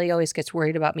 Kelly always gets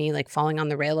worried about me like falling on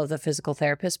the rail of the physical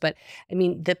therapist. But I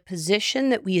mean, the position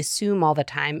that we assume all the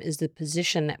time is the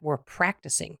position that we're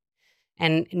practicing.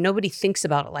 And nobody thinks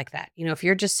about it like that. You know, if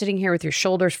you're just sitting here with your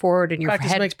shoulders forward and your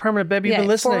Practice head makes permanent, baby. You've been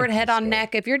listening. forward, head on That's right.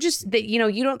 neck. If you're just, you know,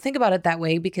 you don't think about it that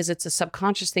way because it's a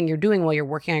subconscious thing you're doing while you're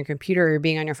working on your computer or you're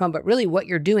being on your phone. But really what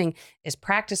you're doing is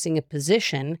practicing a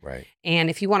position. Right. And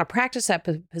if you want to practice that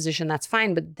position, that's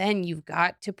fine. But then you've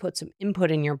got to put some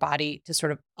input in your body to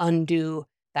sort of undo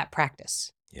that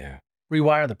practice. Yeah.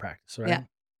 Rewire the practice, right? Yeah.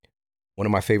 One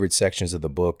of my favorite sections of the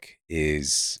book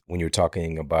is when you're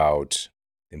talking about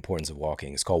the importance of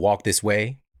walking. It's called Walk This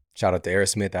Way. Shout out to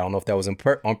Aerosmith. I don't know if that was on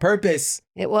purpose.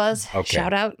 It was. Okay.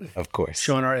 Shout out. Of course.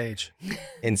 Showing our age.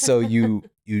 And so you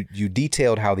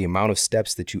detailed how the amount of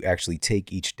steps that you actually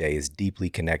take each day is deeply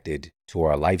connected to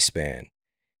our lifespan.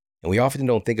 And we often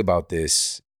don't think about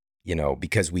this, you know,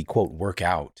 because we quote work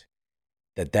out,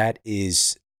 that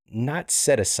is not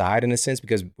set aside in a sense,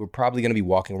 because we're probably going to be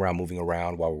walking around, moving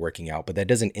around while we're working out, but that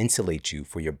doesn't insulate you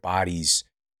for your body's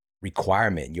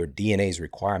requirement, your DNA's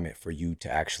requirement for you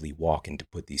to actually walk and to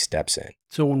put these steps in.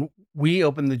 So when we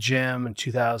opened the gym in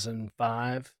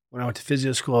 2005, when I went to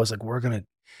physio school, I was like, we're gonna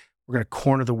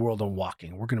corner the world on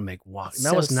walking. We're gonna make walking.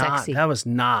 So sexy. That was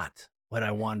not what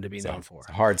I wanted to be known for. It's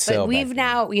a hard sell. But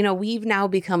we've now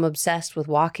become obsessed with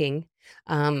walking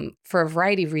for a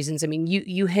variety of reasons. I mean,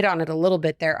 you hit on it a little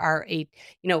bit. There are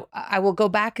I will go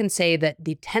back and say that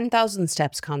the 10,000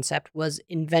 steps concept was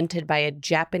invented by a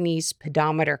Japanese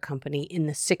pedometer company in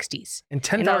the 60s. And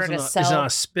 10,000 is an sell-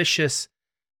 auspicious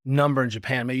number in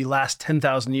Japan. Maybe last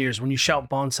 10,000 years. When you shout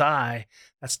bonsai,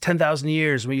 that's 10,000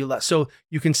 years. So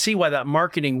you can see why that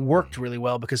marketing worked really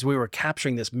well, because we were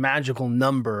capturing this magical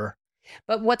number.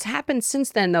 But what's happened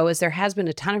since then, though, is there has been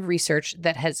a ton of research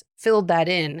that has filled that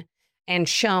in and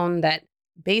shown that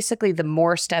basically the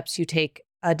more steps you take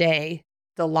a day,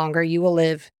 the longer you will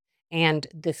live and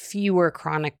the fewer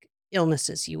chronic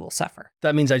illnesses you will suffer.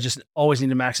 That means I just always need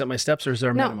to max out my steps, or is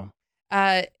there a minimum?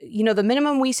 The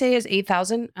minimum we say is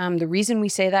 8,000. The reason we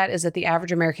say that is that the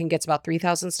average American gets about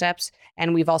 3,000 steps.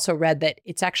 And we've also read that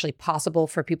it's actually possible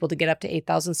for people to get up to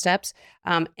 8,000 steps.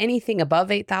 Anything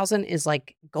above 8,000 is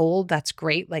like gold. That's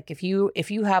great. Like if you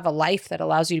have a life that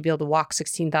allows you to be able to walk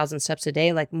 16,000 steps a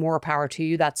day, like more power to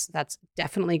you. That's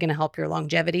definitely going to help your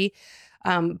longevity.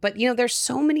 But there's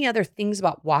so many other things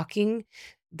about walking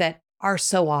that are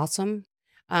so awesome.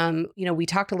 We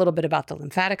talked a little bit about the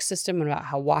lymphatic system and about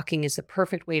how walking is the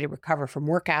perfect way to recover from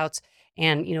workouts.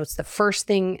 And, it's the first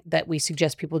thing that we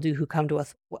suggest people do who come to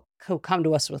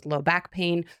us with low back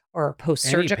pain or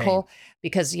post-surgical,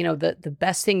 because, the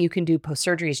best thing you can do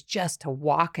post-surgery is just to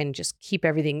walk and just keep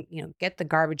everything, get the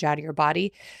garbage out of your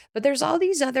body. But there's all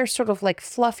these other sort of like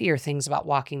fluffier things about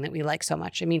walking that we like so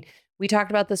much. I mean, we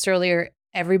talked about this earlier.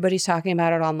 Everybody's talking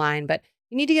about it online, but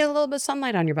you need to get a little bit of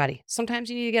sunlight on your body. Sometimes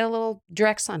you need to get a little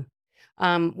direct sun.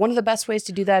 One of the best ways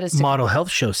to do that is Model Health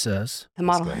Show says. The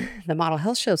Model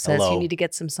Health Show says you need to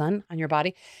get some sun on your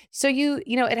body. So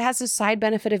it has a side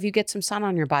benefit if you get some sun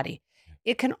on your body.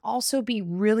 It can also be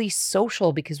really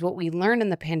social, because what we learned in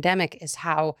the pandemic is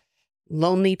how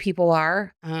lonely people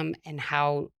are, and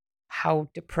how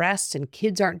depressed, and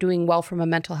kids aren't doing well from a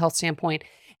mental health standpoint.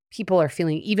 People are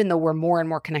feeling, even though we're more and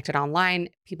more connected online,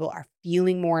 people are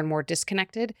feeling more and more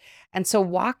disconnected. And so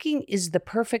walking is the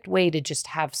perfect way to just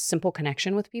have simple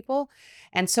connection with people.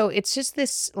 And so it's just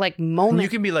this like moment. You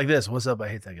can be like this. What's up? I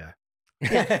hate that guy.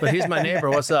 Yeah. But he's my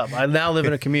neighbor. What's up? I now live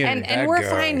in a community. And we're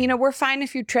fine. We're fine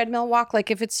if you treadmill walk.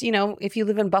 Like if it's, if you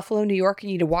live in Buffalo, New York,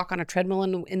 and you need to walk on a treadmill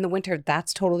in the winter,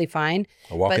 that's totally fine.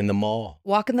 Or walk in the mall.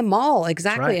 Walk in the mall.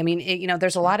 Exactly. Right. I mean,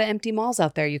 there's a lot of empty malls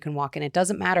out there you can walk in. It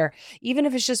doesn't matter. Even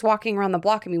if it's just walking around the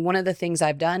block. I mean, one of the things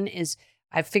I've done is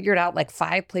I've figured out like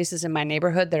 5 places in my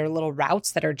neighborhood that are little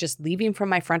routes that are just leaving from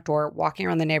my front door, walking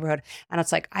around the neighborhood. And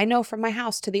it's like, I know from my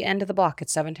house to the end of the block,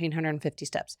 it's 1,750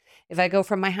 steps. If I go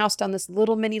from my house down this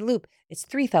little mini loop, it's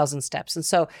 3,000 steps. And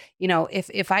so,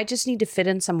 if I just need to fit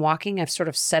in some walking, I've sort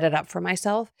of set it up for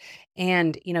myself.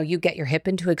 And, you get your hip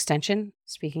into extension.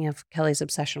 Speaking of Kelly's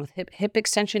obsession with hip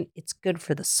extension, it's good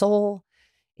for the soul.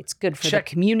 It's good for the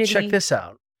community. Check this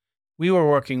out. We were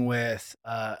working with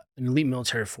an elite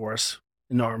military force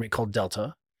in the Army called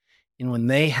Delta. And when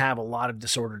they have a lot of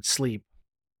disordered sleep,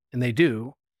 and they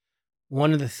do,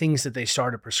 one of the things that they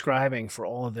started prescribing for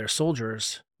all of their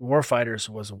soldiers, warfighters,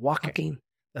 was walking.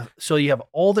 So you have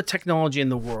all the technology in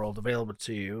the world available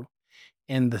to you.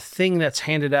 And the thing that's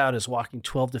handed out is walking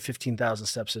 12 to 15,000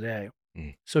 steps a day.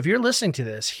 So if you're listening to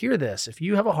this, hear this. If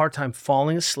you have a hard time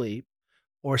falling asleep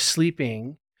or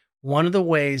sleeping, one of the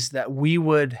ways that we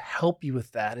would help you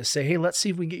with that is say, hey, let's see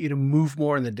if we can get you to move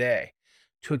more in the day,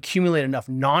 to accumulate enough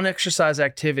non-exercise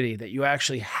activity that you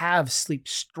actually have sleep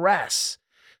stress,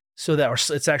 so that, or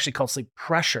it's actually called sleep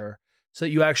pressure, so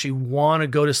that you actually want to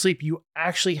go to sleep. You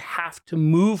actually have to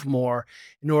move more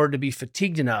in order to be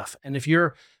fatigued enough. And if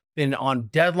you're been on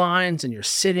deadlines and you're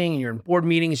sitting and you're in board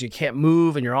meetings, you can't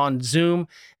move and you're on Zoom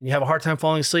and you have a hard time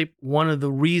falling asleep, one of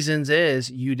the reasons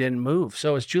is you didn't move.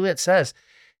 So as Juliet says,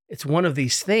 it's one of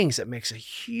these things that makes a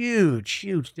huge,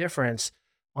 huge difference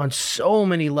on so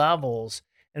many levels.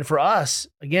 And for us,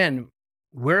 again,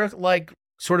 we're like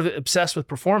sort of obsessed with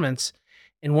performance.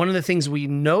 And one of the things we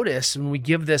notice when we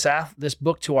give this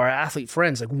book to our athlete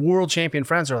friends, like world champion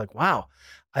friends, are like, wow,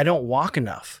 I don't walk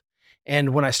enough.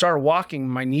 And when I started walking,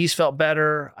 my knees felt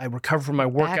better. I recovered from my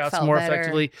workouts more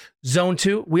effectively. Zone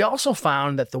 2, we also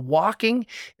found that the walking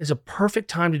is a perfect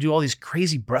time to do all these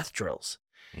crazy breath drills.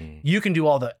 You can do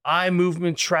all the eye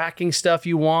movement tracking stuff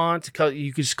you want.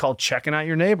 You could just call checking out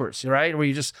your neighbors, right? Where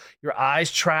your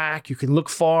eyes track. You can look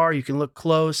far. You can look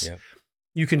close. Yep.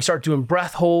 You can start doing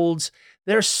breath holds.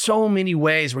 There's so many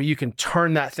ways where you can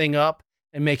turn that thing up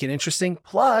and make it interesting.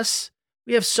 Plus,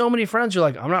 we have so many friends who are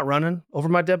like, I'm not running. Over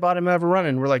my dead body, I'm never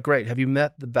running. We're like, great. Have you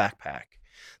met the backpack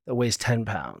that weighs 10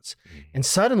 pounds? And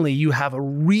suddenly you have a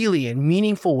really and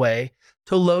meaningful way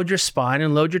to load your spine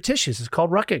and load your tissues. It's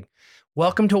called rucking.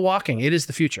 Welcome to walking. It is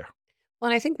the future. Well,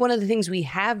 and I think one of the things we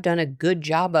have done a good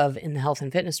job of in the health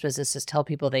and fitness business is tell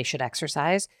people they should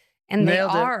exercise. And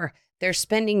Nailed they it. are. They're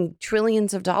spending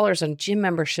trillions of dollars on gym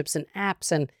memberships and apps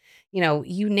and,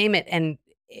 you name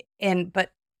it.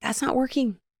 But that's not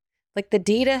working. Like the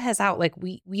data has out, like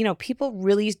people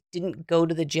really didn't go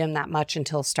to the gym that much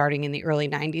until starting in the early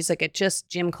 90s. Like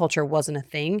gym culture wasn't a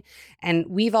thing. And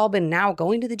we've all been now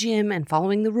going to the gym and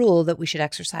following the rule that we should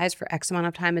exercise for X amount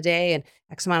of time a day and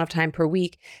X amount of time per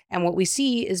week. And what we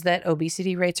see is that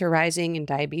obesity rates are rising and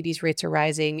diabetes rates are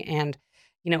rising. And,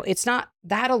 it's not,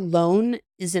 that alone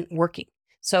isn't working.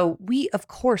 So we, of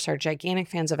course, are gigantic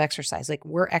fans of exercise. Like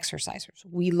we're exercisers.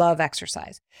 We love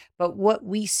exercise. But what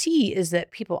we see is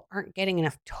that people aren't getting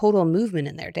enough total movement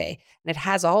in their day. And it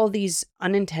has all these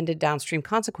unintended downstream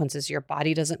consequences. Your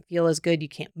body doesn't feel as good. You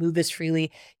can't move as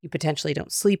freely. You potentially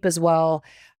don't sleep as well.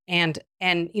 And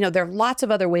there are lots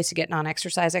of other ways to get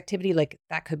non-exercise activity. Like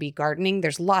that could be gardening.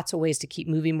 There's lots of ways to keep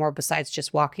moving more besides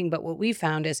just walking. But what we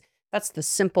found is that's the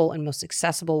simple and most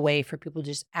accessible way for people to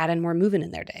just add in more movement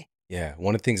in their day. Yeah.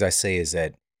 One of the things I say is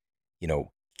that,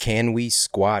 can we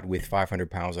squat with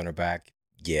 500 pounds on our back?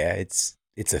 Yeah, it's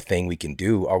a thing we can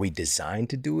do. Are we designed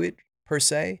to do it per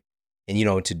se?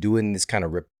 And, to do it in this kind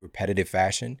of repetitive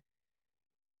fashion?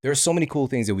 There are so many cool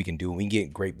things that we can do and we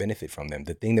get great benefit from them.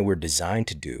 The thing that we're designed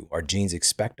to do, our genes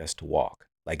expect us to walk.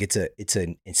 Like it's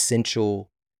an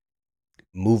essential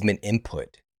movement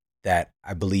input that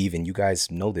I believe, and you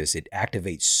guys know this, it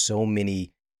activates so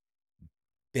many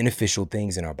beneficial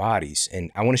things in our bodies. And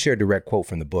I want to share a direct quote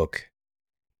from the book,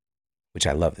 which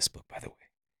I love this book, by the way.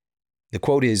 The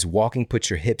quote is, walking puts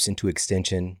your hips into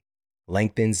extension,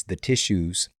 lengthens the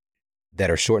tissues that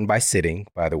are shortened by sitting,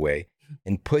 by the way,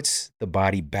 and puts the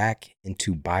body back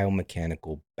into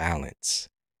biomechanical balance.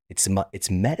 It's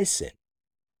medicine.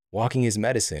 Walking is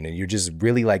medicine. And you're just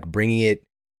really like bringing it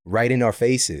right in our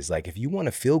faces. Like if you want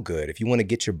to feel good, if you want to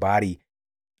get your body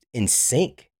in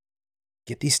sync,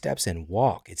 get these steps and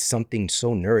walk. It's something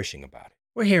so nourishing about it.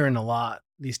 We're hearing a lot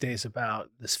these days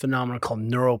about this phenomenon called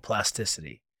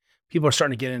neuroplasticity. People are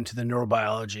starting to get into the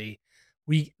neurobiology.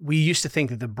 We used to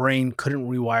think that the brain couldn't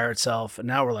rewire itself. And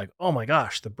now we're like, oh my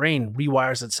gosh, the brain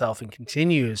rewires itself and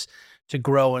continues to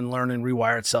grow and learn and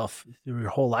rewire itself through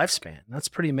your whole lifespan. That's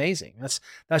pretty amazing. That's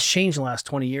changed in the last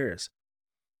 20 years.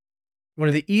 One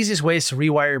of the easiest ways to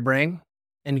rewire your brain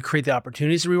and create the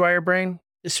opportunities to rewire your brain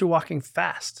is through walking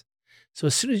fast. So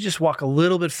as soon as you just walk a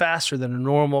little bit faster than a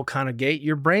normal kind of gait,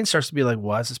 your brain starts to be like,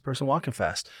 why is this person walking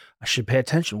fast? I should pay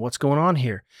attention. What's going on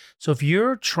here? So if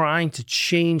you're trying to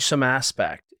change some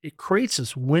aspect, it creates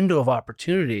this window of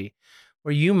opportunity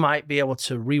where you might be able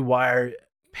to rewire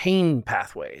pain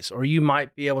pathways, or you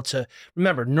might be able to,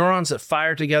 remember, neurons that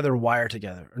fire together, wire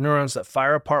together, or neurons that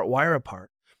fire apart, wire apart.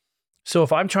 So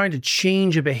if I'm trying to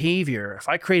change a behavior, if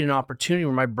I create an opportunity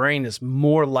where my brain is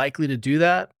more likely to do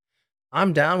that,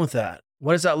 I'm down with that.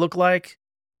 What does that look like?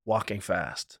 Walking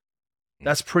fast.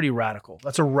 That's pretty radical.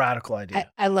 That's a radical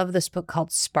idea. I love this book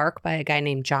called Spark by a guy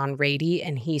named John Rady.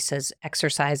 And he says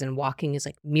exercise and walking is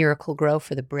like miracle grow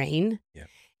for the brain. Yeah.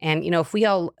 And, if we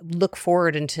all look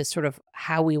forward into sort of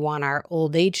how we want our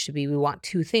old age to be, we want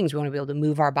two things. We want to be able to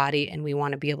move our body and we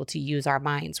want to be able to use our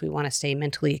minds. We want to stay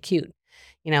mentally acute,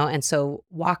 and so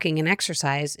walking and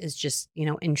exercise is just,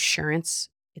 insurance.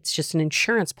 It's just an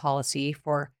insurance policy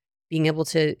for being able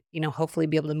to, hopefully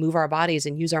be able to move our bodies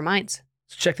and use our minds.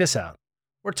 So check this out.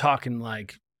 We're talking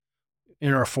like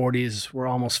in our 40s, we're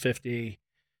almost 50.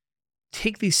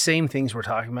 take these same things we're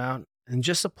talking about and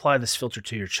just apply this filter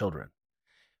to your children.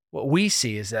 What we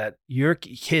see is that your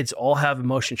kids all have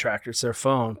emotion trackers, their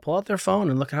phone. Pull out their phone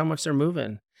and look at how much they're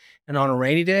moving. And on a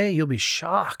rainy day, you'll be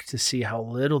shocked to see how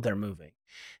little they're moving.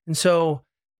 And so,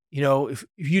 if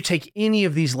you take any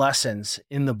of these lessons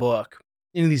in the book,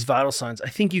 any of these vital signs, I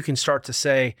think you can start to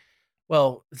say,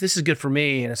 well, if this is good for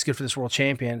me and it's good for this world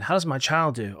champion, how does my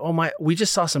child do? We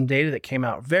just saw some data that came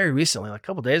out very recently, like a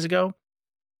couple of days ago.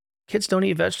 Kids don't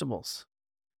eat vegetables.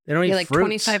 They don't eat like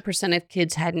fruits. 25% of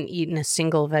kids hadn't eaten a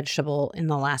single vegetable in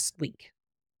the last week.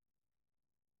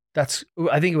 I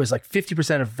think it was like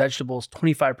 50% of vegetables,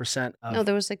 25% of No,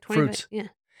 there was like 25. fruits. Yeah.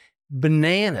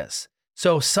 Bananas.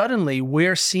 So suddenly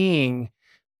we're seeing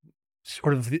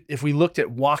sort of, if we looked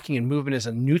at walking and movement as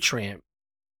a nutrient,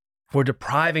 we're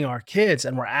depriving our kids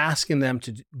and we're asking them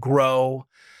to grow.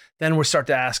 Then we start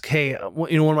to ask, hey,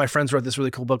 one of my friends wrote this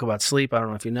really cool book about sleep. I don't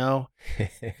know if you know.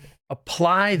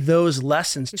 Apply those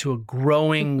lessons to a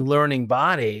growing, learning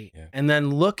body, and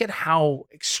then look at how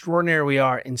extraordinary we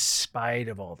are in spite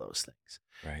of all those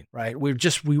things. Right.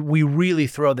 We really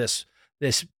throw this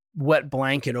wet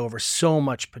blanket over so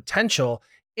much potential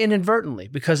inadvertently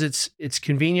because it's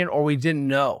convenient or we didn't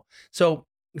know. So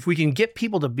if we can get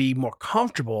people to be more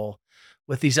comfortable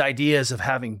with these ideas of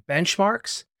having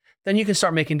benchmarks, then you can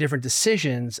start making different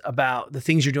decisions about the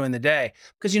things you're doing in the day.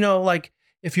 Because, like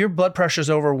if your blood pressure is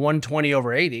over 120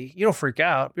 over 80, you don't freak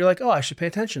out. You're like, oh, I should pay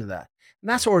attention to that. And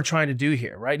that's what we're trying to do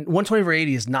here, right? 120 over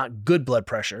 80 is not good blood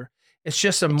pressure. It's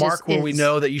just a mark where we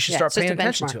know that you should start paying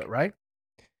attention to it, right?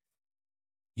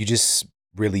 You just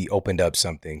really opened up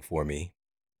something for me.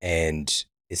 And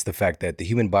it's the fact that the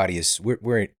human body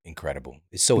we're incredible.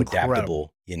 It's so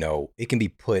adaptable. It can be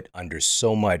put under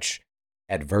so much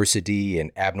adversity and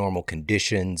abnormal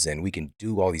conditions, and we can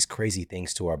do all these crazy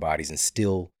things to our bodies and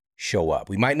still show up.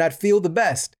 We might not feel the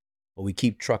best, but we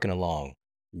keep trucking along.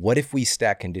 What if we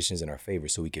stack conditions in our favor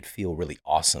so we could feel really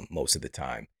awesome most of the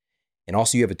time? And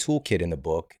also you have a toolkit in the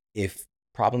book if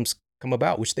problems come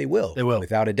about, which they will.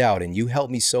 Without a doubt. And you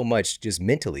helped me so much just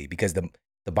mentally because the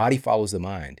body follows the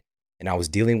mind. And I was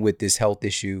dealing with this health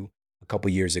issue a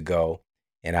couple years ago,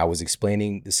 and I was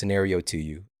explaining the scenario to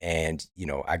you. And,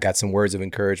 I got some words of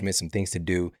encouragement, some things to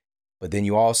do. But then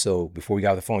you also, before we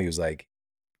got off the phone, you was like,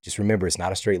 just remember, it's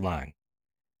not a straight line,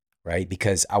 right?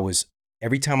 Because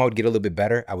every time I would get a little bit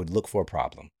better, I would look for a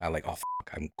problem. I'm like,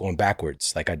 I'm going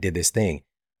backwards. Like I did this thing.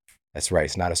 That's right.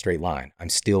 It's not a straight line. I'm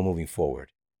still moving forward.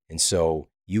 And so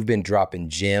you've been dropping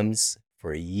gems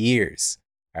for years,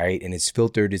 all right? And it's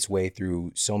filtered its way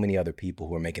through so many other people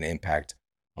who are making an impact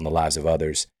on the lives of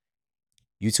others.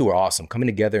 You two are awesome. Coming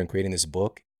together and creating this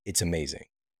book, it's amazing.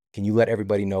 Can you let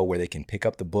everybody know where they can pick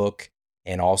up the book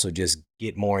and also just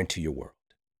get more into your world?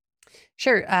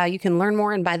 Sure. You can learn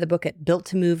more and buy the book at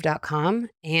builttomove.com,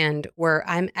 and where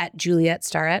I'm at Juliet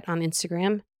Starrett on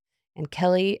Instagram, and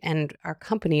Kelly and our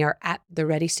company are at The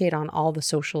Ready State on all the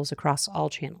socials across all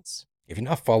channels. If you're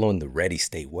not following The Ready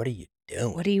State, what are you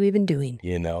doing? What are you even doing?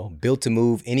 Built to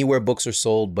Move, anywhere books are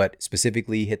sold, but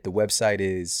specifically hit the website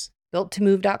is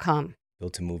builttomove.com.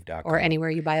 Builttomove.com. Or anywhere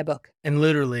you buy a book. And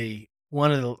literally,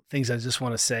 one of the things I just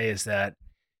want to say is that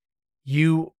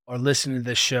you are listening to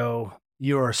this show.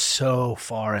 You are so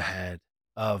far ahead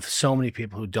of so many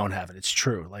people who don't have it. It's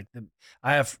true.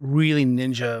 I have really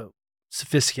ninja,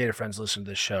 sophisticated friends listening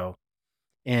to this show,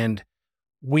 and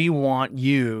we want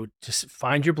you to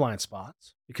find your blind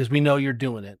spots because we know you're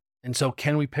doing it. And so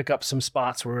can we pick up some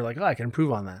spots where we're like, I can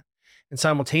improve on that? And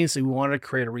simultaneously, we wanted to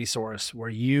create a resource where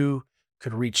you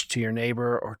could reach to your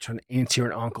neighbor or to an auntie or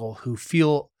an uncle who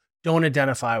don't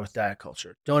identify with diet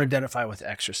culture, don't identify with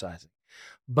exercising,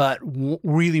 but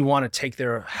really want to take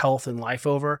their health and life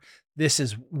over. This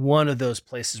is one of those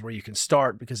places where you can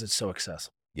start because it's so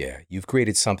accessible. Yeah, you've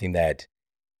created something that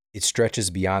it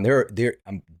stretches beyond.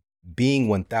 I'm being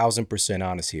 1,000%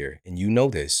 honest here, and you know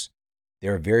this.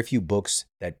 There are very few books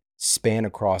that span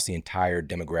across the entire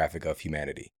demographic of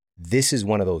humanity. This is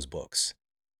one of those books.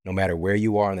 No matter where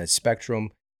you are on that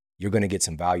spectrum, you're going to get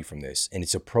some value from this, and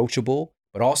it's approachable.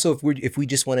 But also, if we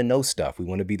just want to know stuff, we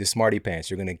want to be the smarty pants,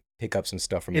 you're going to pick up some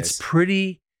stuff from this.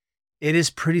 It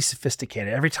is pretty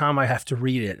sophisticated. Every time I have to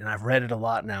read it, and I've read it a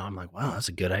lot now, I'm like, wow, that's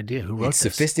a good idea. Who wrote this?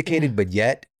 It's sophisticated, but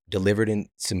yet delivered in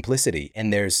simplicity.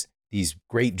 And there's these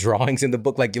great drawings in the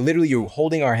book. Like you're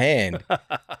holding our hand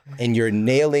and you're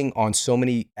nailing on so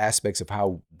many aspects of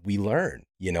how we learn.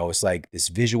 It's like this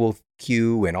visual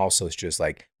cue, and also it's just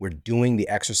like we're doing the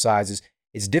exercises.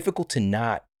 It's difficult to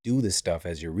not do this stuff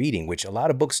as you're reading, which a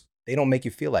lot of books, they don't make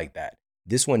you feel like that.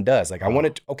 This one does. Like I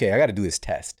got to do this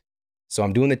test. So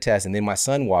I'm doing the test, and then my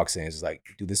son walks in and is like,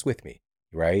 do this with me,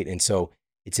 right? And so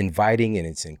it's inviting and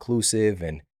it's inclusive.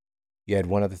 And you had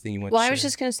one other thing you want to share? Well, I was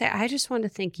just going to say, I just want to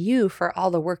thank you for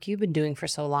all the work you've been doing for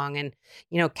so long and,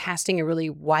 casting a really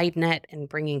wide net and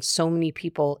bringing so many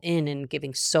people in and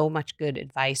giving so much good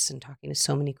advice and talking to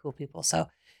so many cool people. So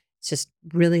it's just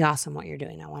really awesome what you're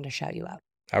doing. I want to shout you out.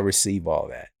 I receive all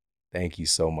that. Thank you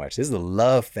so much. There's a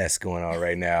love fest going on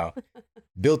right now.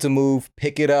 Built to Move,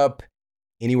 pick it up.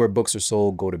 Anywhere books are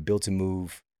sold, go to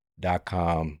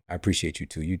builttomove.com. I appreciate you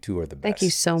too. You two are the best. Thank you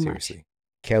so Seriously. much.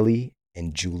 Kelly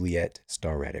and Juliet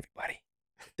Starrett, everybody.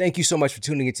 Thank you so much for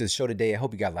tuning into the show today. I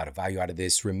hope you got a lot of value out of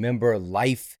this. Remember,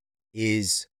 life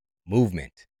is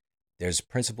movement. There's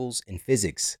principles in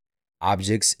physics.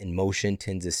 Objects in motion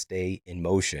tend to stay in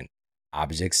motion.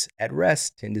 Objects at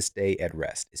rest tend to stay at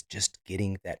rest. It's just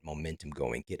getting that momentum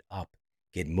going. Get up,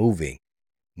 get moving.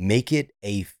 Make it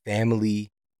a family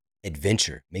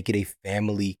adventure. Make it a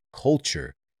family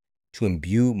culture to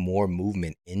imbue more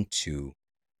movement into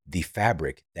the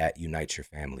fabric that unites your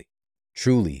family.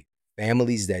 Truly,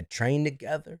 families that train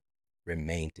together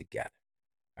remain together.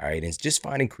 All right. And it's just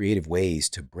finding creative ways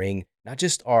to bring not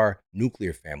just our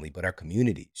nuclear family, but our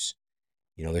communities.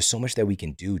 There's so much that we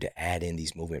can do to add in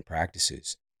these movement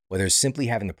practices, whether it's simply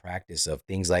having the practice of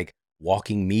things like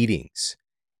walking meetings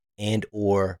and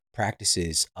or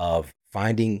practices of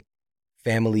finding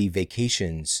family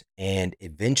vacations and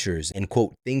adventures and,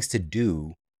 quote, things to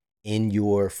do in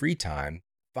your free time.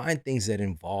 Find things that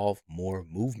involve more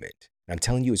movement. And I'm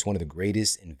telling you, it's one of the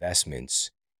greatest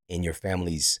investments in your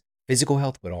family's physical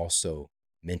health, but also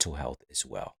mental health as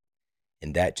well.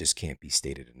 And that just can't be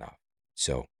stated enough.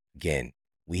 So again,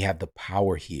 we have the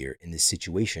power here in this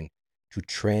situation to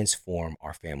transform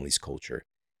our family's culture.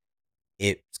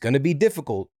 It's going to be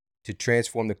difficult to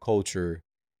transform the culture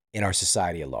in our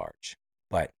society at large,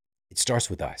 but it starts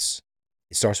with us.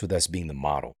 It starts with us being the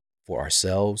model for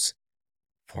ourselves,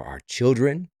 for our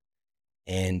children.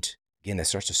 And again, that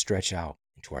starts to stretch out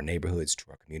into our neighborhoods, to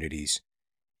our communities.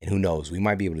 And who knows, we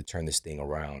might be able to turn this thing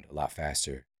around a lot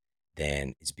faster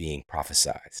than it's being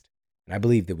prophesized. And I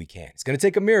believe that we can. It's going to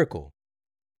take a miracle,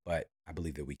 but I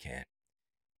believe that we can.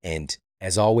 And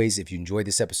as always, if you enjoyed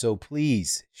this episode,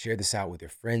 please share this out with your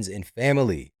friends and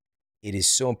family. It is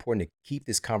so important to keep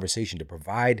this conversation, to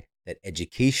provide that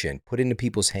education, put into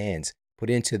people's hands,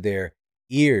 put into their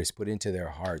ears, put into their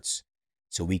hearts,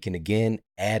 so we can, again,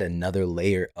 add another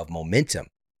layer of momentum.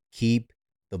 Keep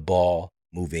the ball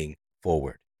moving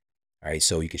forward. All right,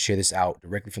 so you can share this out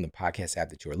directly from the podcast app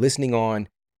that you are listening on.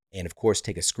 And of course,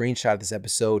 take a screenshot of this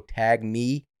episode, tag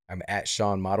me, I'm at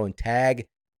Sean Model, and tag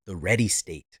The Ready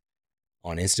State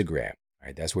on Instagram. All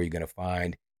right, that's where you're going to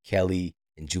find Kelly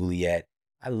and Juliet.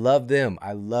 I love them.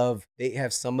 They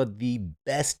have some of the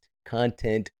best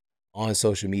content on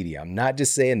social media. I'm not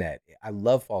just saying that. I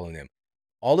love following them.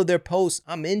 All of their posts,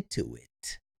 I'm into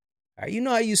it. All right, you know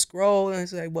how you scroll and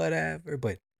it's like, whatever.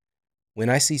 But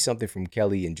when I see something from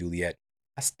Kelly and Juliet,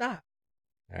 I stop.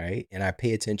 All right, and I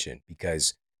pay attention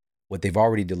because what they've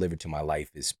already delivered to my life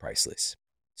is priceless.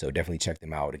 So definitely check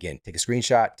them out. Again, take a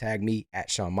screenshot, tag me at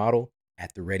Sean Model,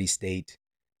 at The Ready State.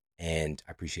 And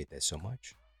I appreciate that so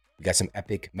much. We got some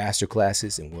epic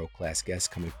masterclasses and world-class guests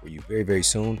coming for you very, very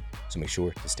soon. So make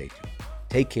sure to stay tuned.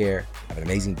 Take care. Have an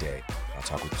amazing day. I'll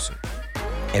talk with you soon.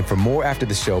 And for more after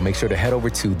the show, make sure to head over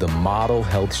to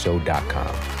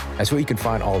themodelhealthshow.com. That's where you can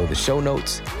find all of the show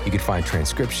notes. You can find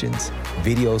transcriptions,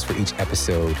 videos for each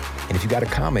episode. And if you got a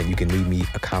comment, you can leave me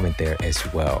a comment there as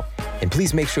well. And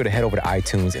please make sure to head over to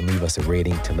iTunes and leave us a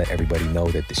rating to let everybody know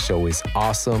that the show is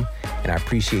awesome. And I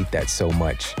appreciate that so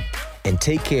much. And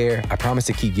take care. I promise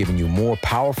to keep giving you more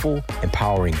powerful,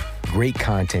 empowering, great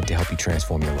content to help you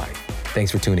transform your life.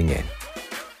 Thanks for tuning in.